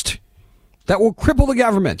extremist that will cripple the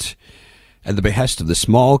government at the behest of the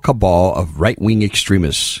small cabal of right-wing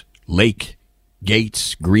extremists, Lake,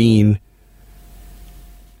 Gates, Green.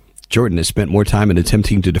 Jordan has spent more time in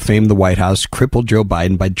attempting to defame the White House, cripple Joe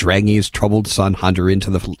Biden by dragging his troubled son Hunter into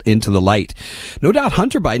the light. No doubt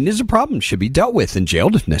Hunter Biden is a problem, should be dealt with and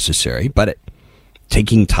jailed if necessary, but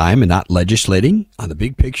taking time and not legislating on the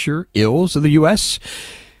big picture ills of the U.S.,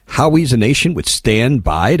 how we as a nation would stand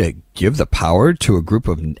by to give the power to a group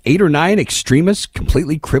of 8 or 9 extremists,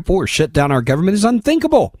 completely cripple or shut down our government is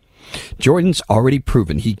unthinkable. Jordan's already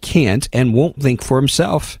proven he can't and won't think for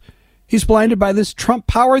himself. He's blinded by this Trump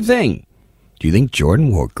power thing. Do you think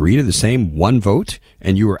Jordan will agree to the same one vote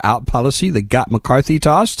and you were out policy that got McCarthy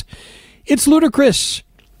tossed? It's ludicrous.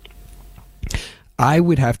 I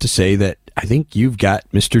would have to say that I think you've got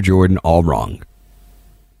Mr. Jordan all wrong.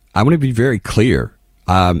 I want to be very clear.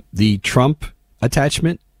 The Trump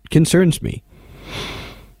attachment concerns me.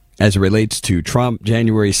 As it relates to Trump,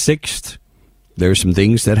 January 6th, there are some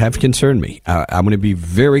things that have concerned me. I'm going to be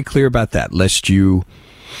very clear about that, lest you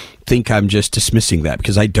think I'm just dismissing that,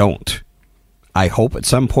 because I don't. I hope at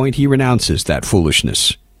some point he renounces that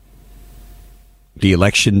foolishness. The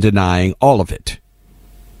election denying, all of it.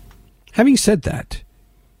 Having said that,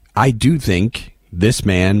 I do think this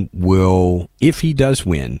man will, if he does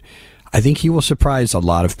win, I think he will surprise a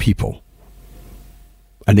lot of people.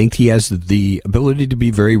 I think he has the ability to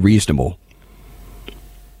be very reasonable.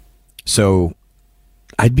 So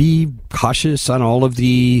I'd be cautious on all of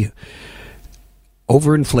the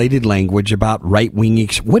overinflated language about right-wing.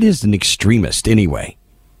 What is an extremist anyway?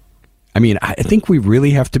 I mean, I think we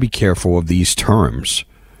really have to be careful of these terms.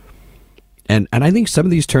 And I think some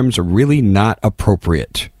of these terms are really not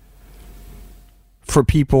appropriate for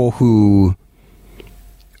people who...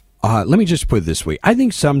 let me just put it this way. I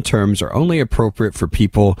think some terms are only appropriate for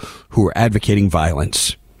people who are advocating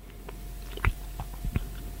violence.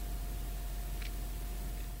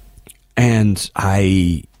 And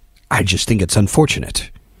I I just think it's unfortunate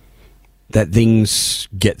that things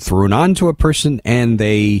get thrown onto a person and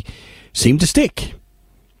they seem to stick,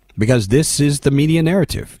 because this is the media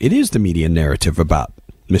narrative. It is the media narrative about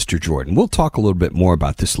Mr. Jordan. We'll talk a little bit more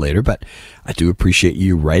about this later, but I do appreciate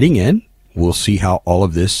you writing in. We'll see how all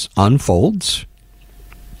of this unfolds.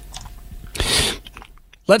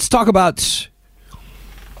 Let's talk about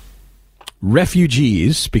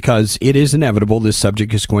refugees, because it is inevitable this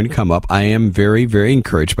subject is going to come up. I am very, very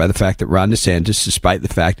encouraged by the fact that Ron DeSantis, despite the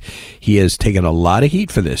fact he has taken a lot of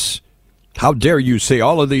heat for this. How dare you say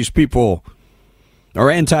all of these people are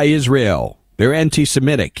anti-Israel? They're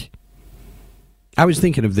anti-Semitic. I was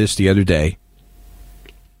thinking of this the other day.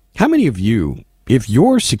 How many of you, if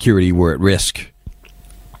your security were at risk,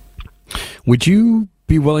 would you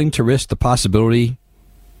be willing to risk the possibility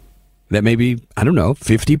that maybe,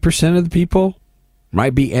 50% of the people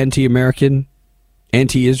might be anti-American,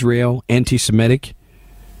 anti-Israel, anti-Semitic?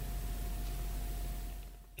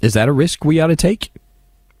 Is that a risk we ought to take?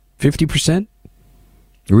 50%?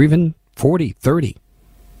 Or even 40, 30?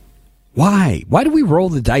 Why? Why do we roll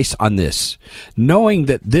the dice on this, knowing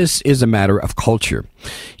that this is a matter of culture?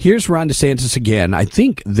 Here's Ron DeSantis again. I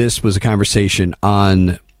think this was a conversation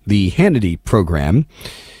on the Hannity program.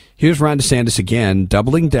 Here's Ron DeSantis again,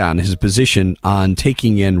 doubling down his position on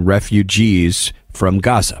taking in refugees from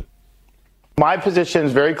Gaza. My position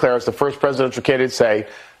is very clear as the first presidential candidate say,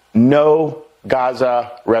 no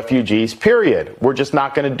Gaza refugees, period. We're just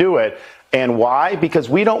not going to do it. And why? Because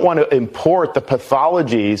we don't want to import the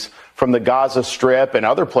pathologies from the Gaza Strip and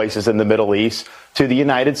other places in the Middle East to the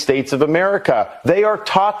United States of America. They are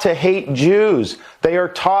taught to hate Jews. They are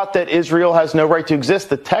taught that Israel has no right to exist.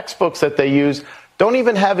 The textbooks that they use don't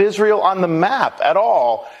even have Israel on the map at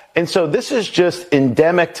all. And so this is just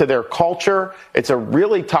endemic to their culture. It's a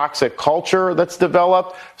really toxic culture that's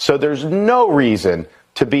developed. So there's no reason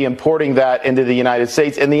to be importing that into the United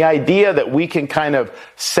States. And the idea that we can kind of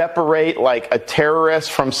separate like a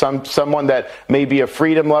terrorist from someone that may be a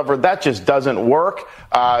freedom lover, that just doesn't work.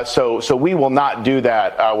 So we will not do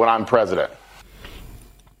that when I'm president.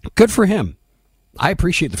 Good for him. I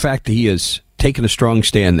appreciate the fact that he has taken a strong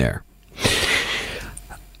stand there.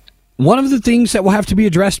 One of the things that will have to be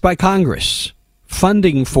addressed by Congress,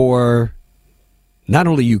 funding for not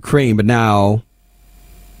only Ukraine, but now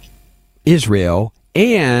Israel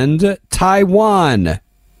and Taiwan.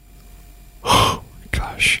 Oh,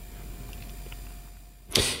 gosh.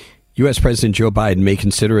 U.S. President Joe Biden may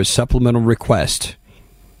consider a supplemental request.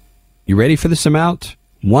 You ready for this amount?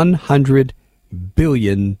 $100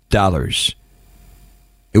 billion.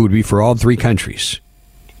 It would be for all three countries.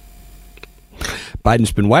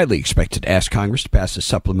 Biden's been widely expected to ask Congress to pass a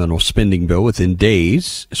supplemental spending bill within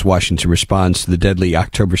days as Washington responds to the deadly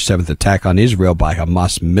October 7th attack on Israel by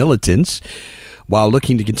Hamas militants, while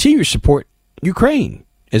looking to continue to support Ukraine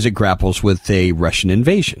as it grapples with a Russian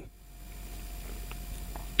invasion.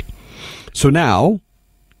 So now,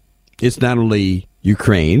 it's not only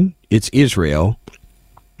Ukraine, it's Israel,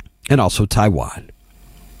 and also Taiwan.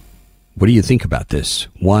 What do you think about this?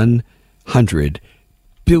 $100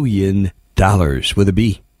 billion with a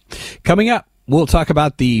B. Coming up, we'll talk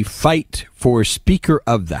about the fight for Speaker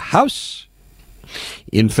of the House.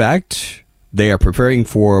 In fact, they are preparing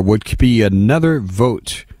for what could be another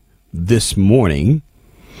vote this morning.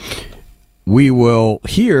 We will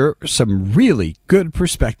hear some really good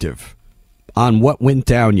perspective on what went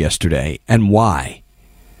down yesterday and why.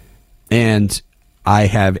 And I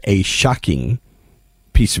have a shocking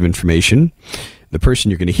piece of information. The person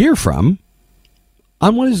you're going to hear from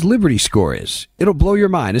on what his Liberty score is. It'll blow your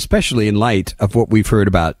mind, especially in light of what we've heard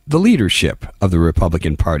about the leadership of the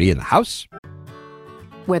Republican Party in the House.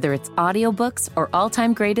 Whether it's audiobooks or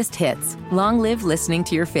all-time greatest hits, long live listening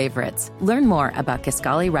to your favorites. Learn more about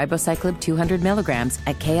Kisqali Ribociclib 200 milligrams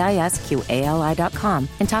at KISQALI.com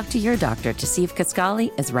and talk to your doctor to see if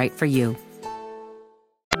Kisqali is right for you.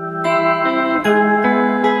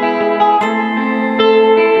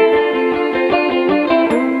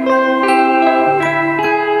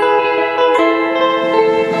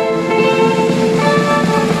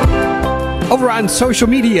 Over on social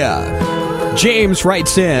media, James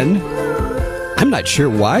writes in, I'm not sure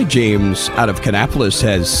why James out of Kannapolis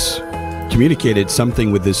has communicated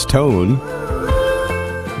something with this tone.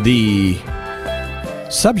 The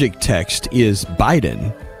subject text is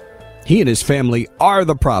Biden. He and his family are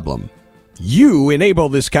the problem. You enable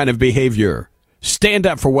this kind of behavior. Stand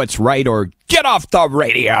up for what's right or get off the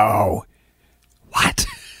radio. What?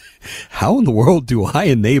 How in the world do I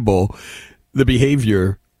enable the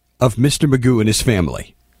behavior of Mr. Magoo and his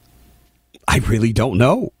family? I really don't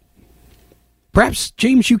know. Perhaps,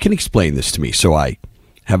 James, you can explain this to me so I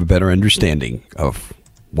have a better understanding of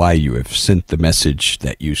why you have sent the message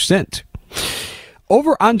that you sent.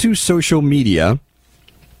 Over onto social media,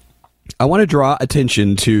 I want to draw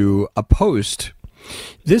attention to a post.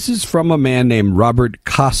 This is from a man named Robert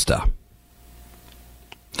Costa.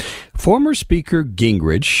 Former Speaker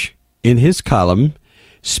Gingrich, in his column,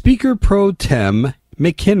 Speaker Pro Tem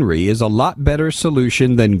McHenry is a lot better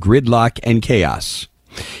solution than gridlock and chaos.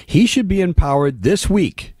 He should be empowered this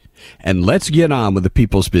week, and let's get on with the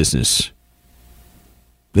people's business.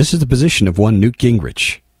 This is the position of one Newt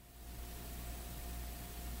Gingrich.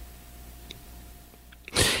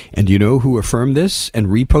 And you know who affirmed this and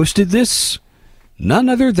reposted this? None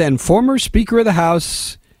other than former Speaker of the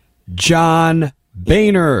House, John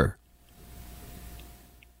Boehner,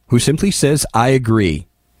 who simply says, I agree.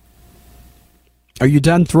 Are you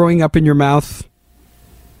done throwing up in your mouth?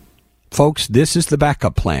 Folks, this is the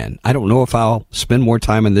backup plan. I don't know if I'll spend more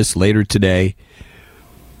time on this later today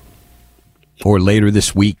or later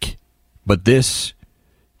this week, but this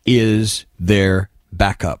is their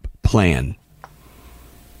backup plan.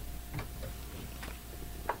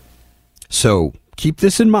 So keep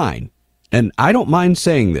this in mind, and I don't mind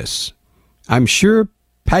saying this. I'm sure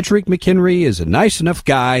Patrick McHenry is a nice enough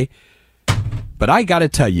guy, but I got to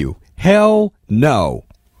tell you, hell no.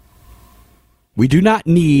 We do not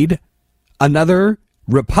need another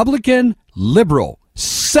Republican liberal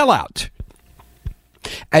sellout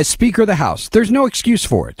as Speaker of the House. There's no excuse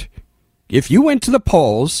for it. If you went to the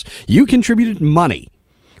polls, you contributed money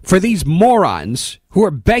for these morons who are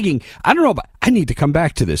begging. I don't know, but I need to come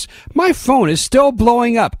back to this. My phone is still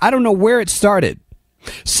blowing up. I don't know where it started.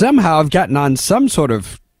 Somehow I've gotten on some sort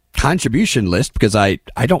of contribution list because I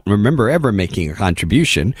don't remember ever making a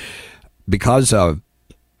contribution because of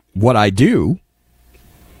what I do.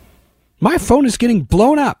 My phone is getting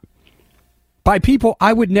blown up by people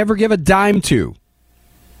I would never give a dime to.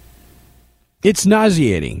 It's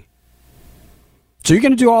nauseating. So you're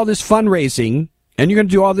going to do all this fundraising and you're going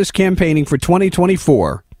to do all this campaigning for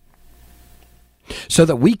 2024 so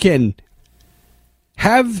that we can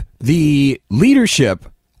have the leadership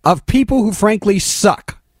of people who frankly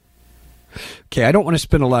suck. Okay, I don't want to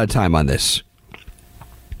spend a lot of time on this.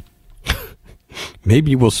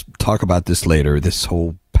 Maybe we'll talk about this later, this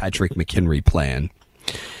whole Patrick McHenry plan.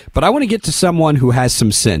 But I want to get to someone who has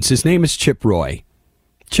some sense. His name is Chip Roy.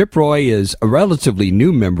 Chip Roy is a relatively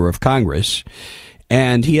new member of Congress,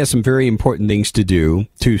 and he has some very important things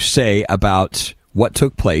to say about what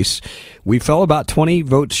took place. We fell about 20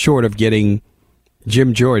 votes short of getting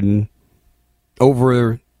Jim Jordan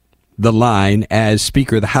over the line as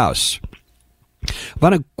Speaker of the House. I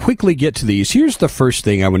want to quickly get to these. Here's the first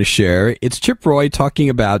thing I want to share. It's Chip Roy talking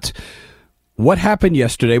about what happened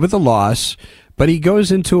yesterday with the loss, but he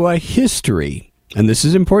goes into a history, and this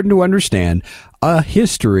is important to understand, a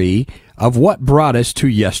history of what brought us to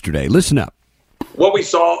yesterday. Listen up. What we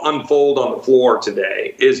saw unfold on the floor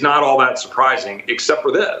today is not all that surprising, except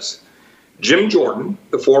for this. Jim Jordan,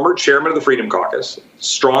 the former chairman of the Freedom Caucus,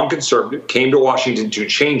 strong conservative, came to Washington to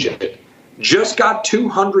change it, just got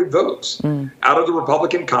 200 votes out of the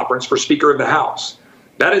Republican conference for Speaker of the House.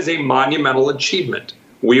 That is a monumental achievement.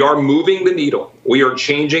 We are moving the needle. We are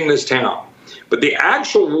changing this town. But the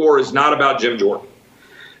actual war is not about Jim Jordan.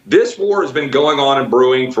 This war has been going on and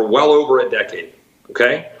brewing for well over a decade,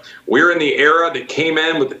 okay? We're in the era that came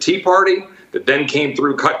in with the Tea Party, that then came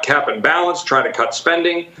through cut, cap, and balance, try to cut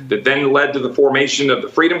spending, that then led to the formation of the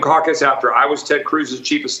Freedom Caucus after I was Ted Cruz's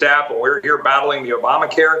chief of staff, and we're here battling the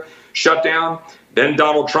Obamacare shutdown. Then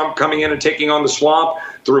Donald Trump coming in and taking on the swamp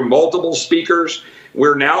through multiple speakers.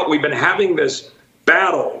 We've been having this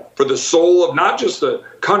battle for the soul of not just the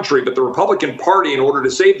country, but the Republican Party in order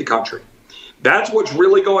to save the country. That's what's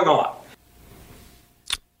really going on.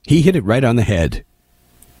 He hit it right on the head.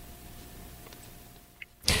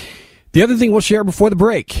 The other thing we'll share before the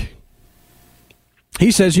break.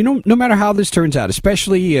 He says, no matter how this turns out,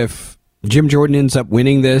 especially if Jim Jordan ends up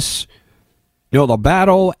winning this, the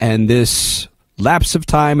battle and this lapse of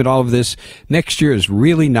time and all of this next year is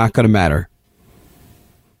really not going to matter.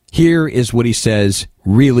 Here is what he says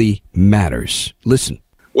really matters. Listen.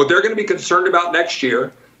 What they're going to be concerned about next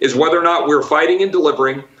year is whether or not we're fighting and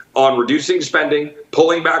delivering on reducing spending,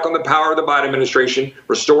 pulling back on the power of the Biden administration,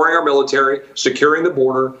 restoring our military, securing the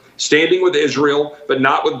border, standing with Israel, but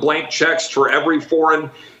not with blank checks for every foreign,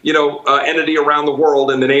 entity around the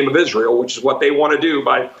world in the name of Israel, which is what they want to do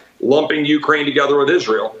by lumping Ukraine together with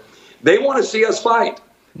Israel. They want to see us fight.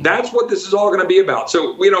 That's what this is all going to be about.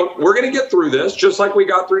 So, we're going to get through this just like we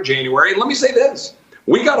got through January. And let me say this.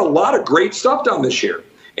 We got a lot of great stuff done this year.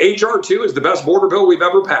 H.R. 2 is the best border bill we've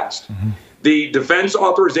ever passed. The defense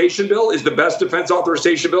authorization bill is the best defense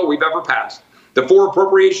authorization bill we've ever passed. The 4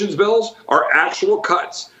 appropriations bills are actual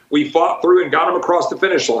cuts. We fought through and got them across the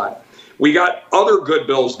finish line. We got other good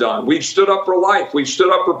bills done. We've stood up for life. We've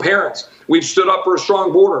stood up for parents. We've stood up for a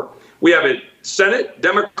strong border. We have a Senate,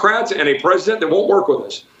 Democrats, and a president that won't work with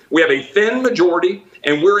us. We have a thin majority,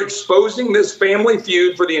 and we're exposing this family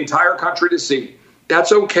feud for the entire country to see.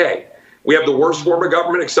 That's okay. We have the worst form of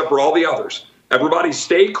government except for all the others. Everybody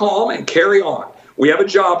stay calm and carry on. We have a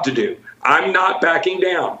job to do. I'm not backing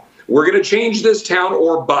down. We're going to change this town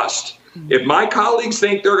or bust. If my colleagues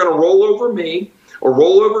think they're going to roll over me or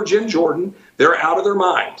roll over Jim Jordan, they're out of their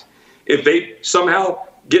mind. If they somehow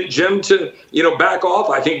get Jim to, back off,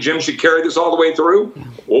 I think Jim should carry this all the way through.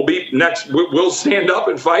 We'll be next. We'll stand up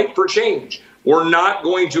and fight for change. We're not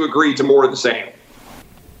going to agree to more of the same.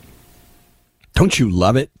 Don't you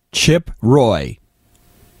love it? Chip Roy.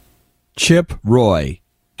 Chip Roy.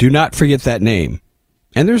 Do not forget that name.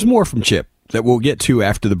 And there's more from Chip that we'll get to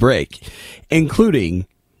after the break, including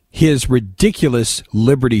his ridiculous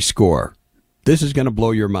Liberty score. This is going to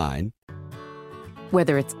blow your mind.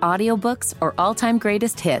 Whether it's audiobooks or all-time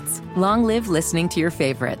greatest hits, long live listening to your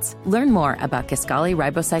favorites. Learn more about Kisqali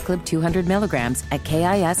Ribociclib 200 milligrams at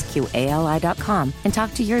KISQALI.com and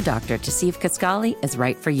talk to your doctor to see if Kisqali is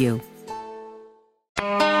right for you.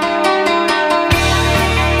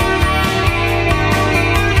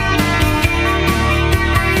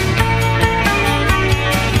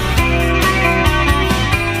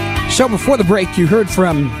 So before the break, you heard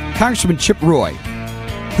from Congressman Chip Roy,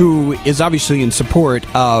 who is obviously in support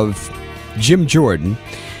of Jim Jordan.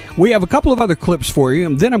 We have a couple of other clips for you,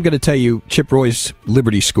 and then I'm going to tell you Chip Roy's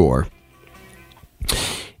Liberty score.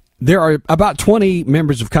 There are about 20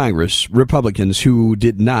 members of Congress, Republicans, who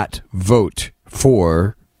did not vote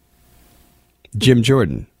for Jim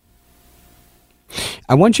Jordan.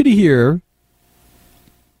 I want you to hear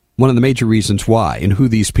one of the major reasons why and who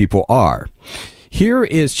these people are. Here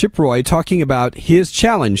is Chip Roy talking about his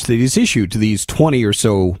challenge that he's issued to these 20 or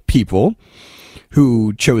so people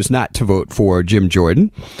who chose not to vote for Jim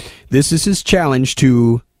Jordan. This is his challenge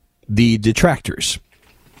to the detractors.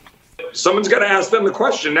 Someone's got to ask them the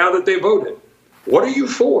question now that they voted. What are you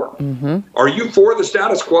for? Mm-hmm. Are you for the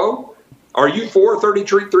status quo? Are you for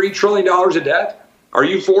 $33 trillion of debt? Are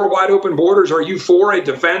you for wide open borders? Are you for a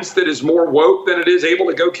defense that is more woke than it is able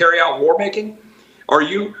to go carry out war making? Are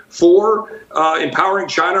you for empowering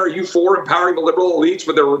China? Are you for empowering the liberal elites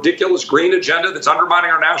with their ridiculous green agenda that's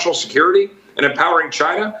undermining our national security and empowering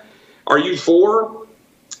China? Are you for,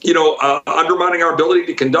 undermining our ability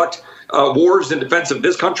to conduct wars in defense of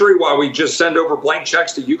this country while we just send over blank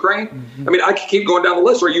checks to Ukraine? Mm-hmm. I mean, I could keep going down the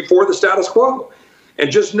list. Are you for the status quo? And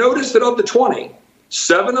just notice that of the 20,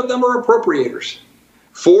 7 of them are appropriators.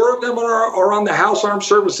 4 of them are on the House Armed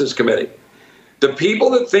Services Committee. The people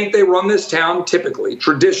that think they run this town typically,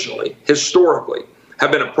 traditionally, historically,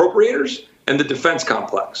 have been appropriators and the defense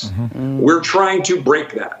complex. Mm-hmm. We're trying to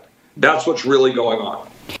break that. That's what's really going on.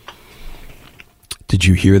 Did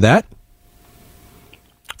you hear that?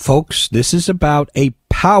 Folks, this is about a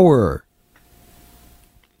power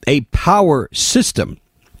system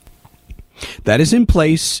that is in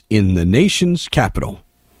place in the nation's capital.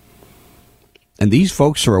 And these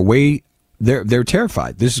folks are they're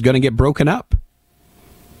terrified. This is going to get broken up.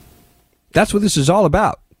 That's what this is all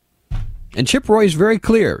about. And Chip Roy is very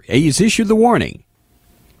clear. He's issued the warning.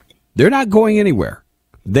 They're not going anywhere.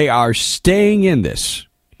 They are staying in this.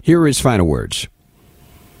 Here are his final words.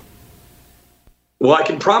 Well, I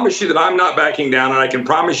can promise you that I'm not backing down, and I can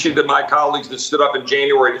promise you that my colleagues that stood up in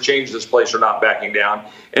January to change this place are not backing down.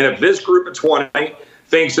 And if this group of 20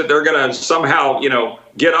 thinks that they're going to somehow,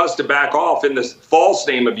 get us to back off in this false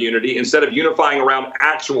name of unity instead of unifying around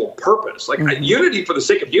actual purpose. Unity for the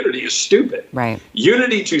sake of unity is stupid. Right.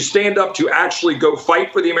 Unity to stand up to actually go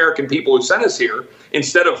fight for the American people who sent us here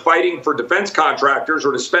instead of fighting for defense contractors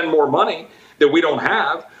or to spend more money that we don't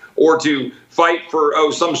have or to fight for,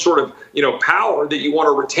 some sort of, power that you want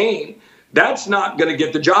to retain. That's not going to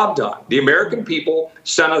get the job done. The American people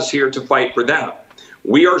sent us here to fight for them.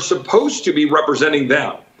 We are supposed to be representing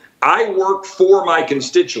them. I work for my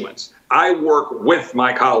constituents. I work with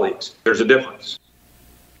my colleagues. There's a difference.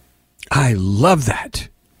 I love that.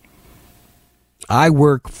 I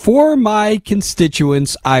work for my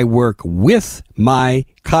constituents. I work with my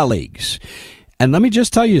colleagues. And let me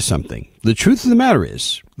just tell you something. The truth of the matter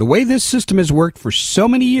is, the way this system has worked for so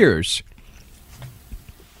many years,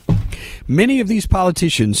 many of these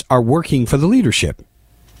politicians are working for the leadership.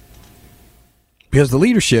 Because the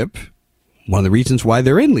leadership, one of the reasons why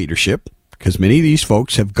they're in leadership, because many of these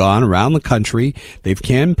folks have gone around the country. They've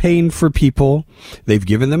campaigned for people. They've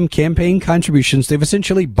given them campaign contributions. They've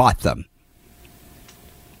essentially bought them.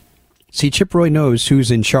 See, Chip Roy knows who's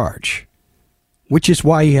in charge, which is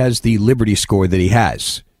why he has the Liberty score that he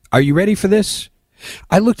has. Are you ready for this?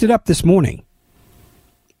 I looked it up this morning.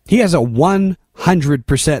 He has a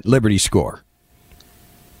 100% Liberty score.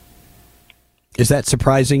 Is that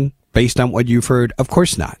surprising based on what you've heard? Of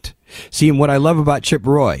course not. See, and what I love about Chip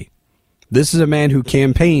Roy, this is a man who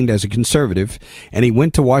campaigned as a conservative, and he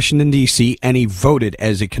went to Washington, D.C., and he voted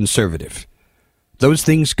as a conservative. Those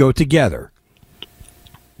things go together.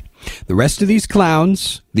 The rest of these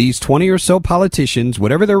clowns, these 20 or so politicians,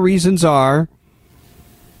 whatever their reasons are,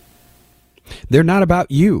 they're not about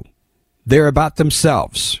you. They're about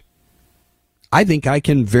themselves. I think I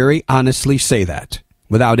can very honestly say that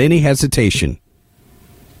without any hesitation.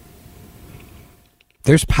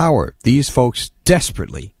 There's power these folks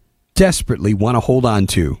desperately want to hold on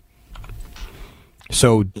to.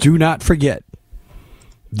 So do not forget,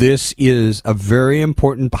 this is a very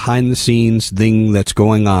important behind-the-scenes thing that's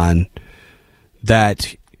going on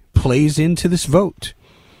that plays into this vote,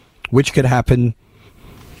 which could happen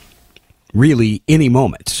really any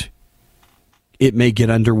moment. It may get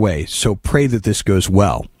underway, so pray that this goes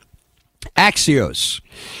well. Axios,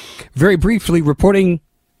 very briefly reporting,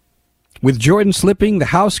 with Jordan slipping, the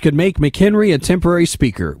House could make McHenry a temporary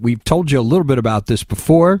speaker. We've told you a little bit about this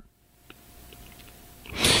before.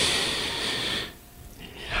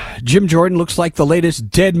 Jim Jordan looks like the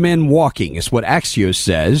latest dead men walking, is what Axios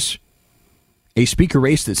says. A speaker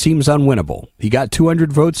race that seems unwinnable. He got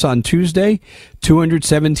 200 votes on Tuesday,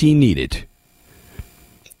 217 needed.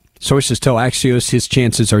 Sources tell Axios his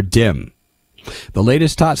chances are dim. The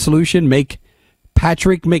latest hot solution, make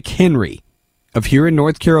Patrick McHenry of here in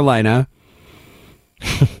North Carolina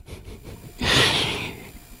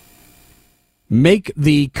make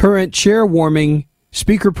the current chairwarming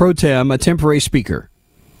Speaker Pro Tem a temporary speaker.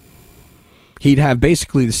 He'd have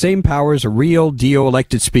basically the same power as a real deal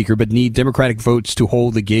elected speaker, but need Democratic votes to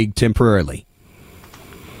hold the gig temporarily.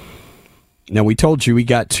 Now, we told you we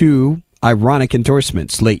got two ironic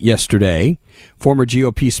endorsements late yesterday. Former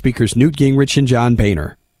GOP speakers Newt Gingrich and John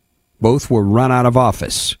Boehner. Both were run out of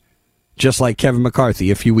office, just like Kevin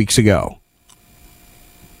McCarthy a few weeks ago.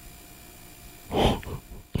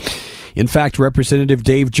 In fact, Representative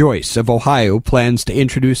Dave Joyce of Ohio plans to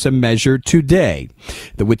introduce a measure today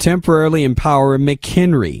that would temporarily empower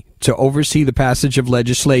McHenry to oversee the passage of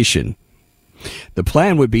legislation. The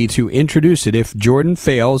plan would be to introduce it if Jordan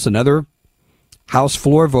fails another House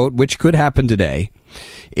floor vote, which could happen today.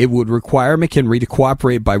 It would require McHenry to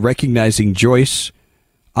cooperate by recognizing Joyce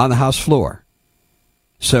on the House floor.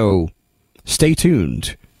 So stay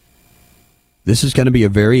tuned. This is going to be a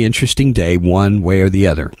very interesting day, one way or the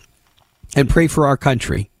other. And pray for our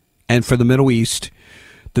country and for the Middle East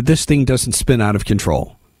that this thing doesn't spin out of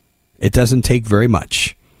control. It doesn't take very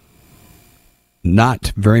much.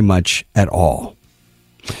 Not very much at all.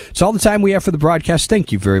 It's all the time we have for the broadcast.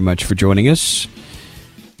 Thank you very much for joining us.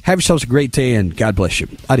 Have yourselves a great day, and God bless you.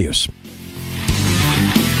 Adios.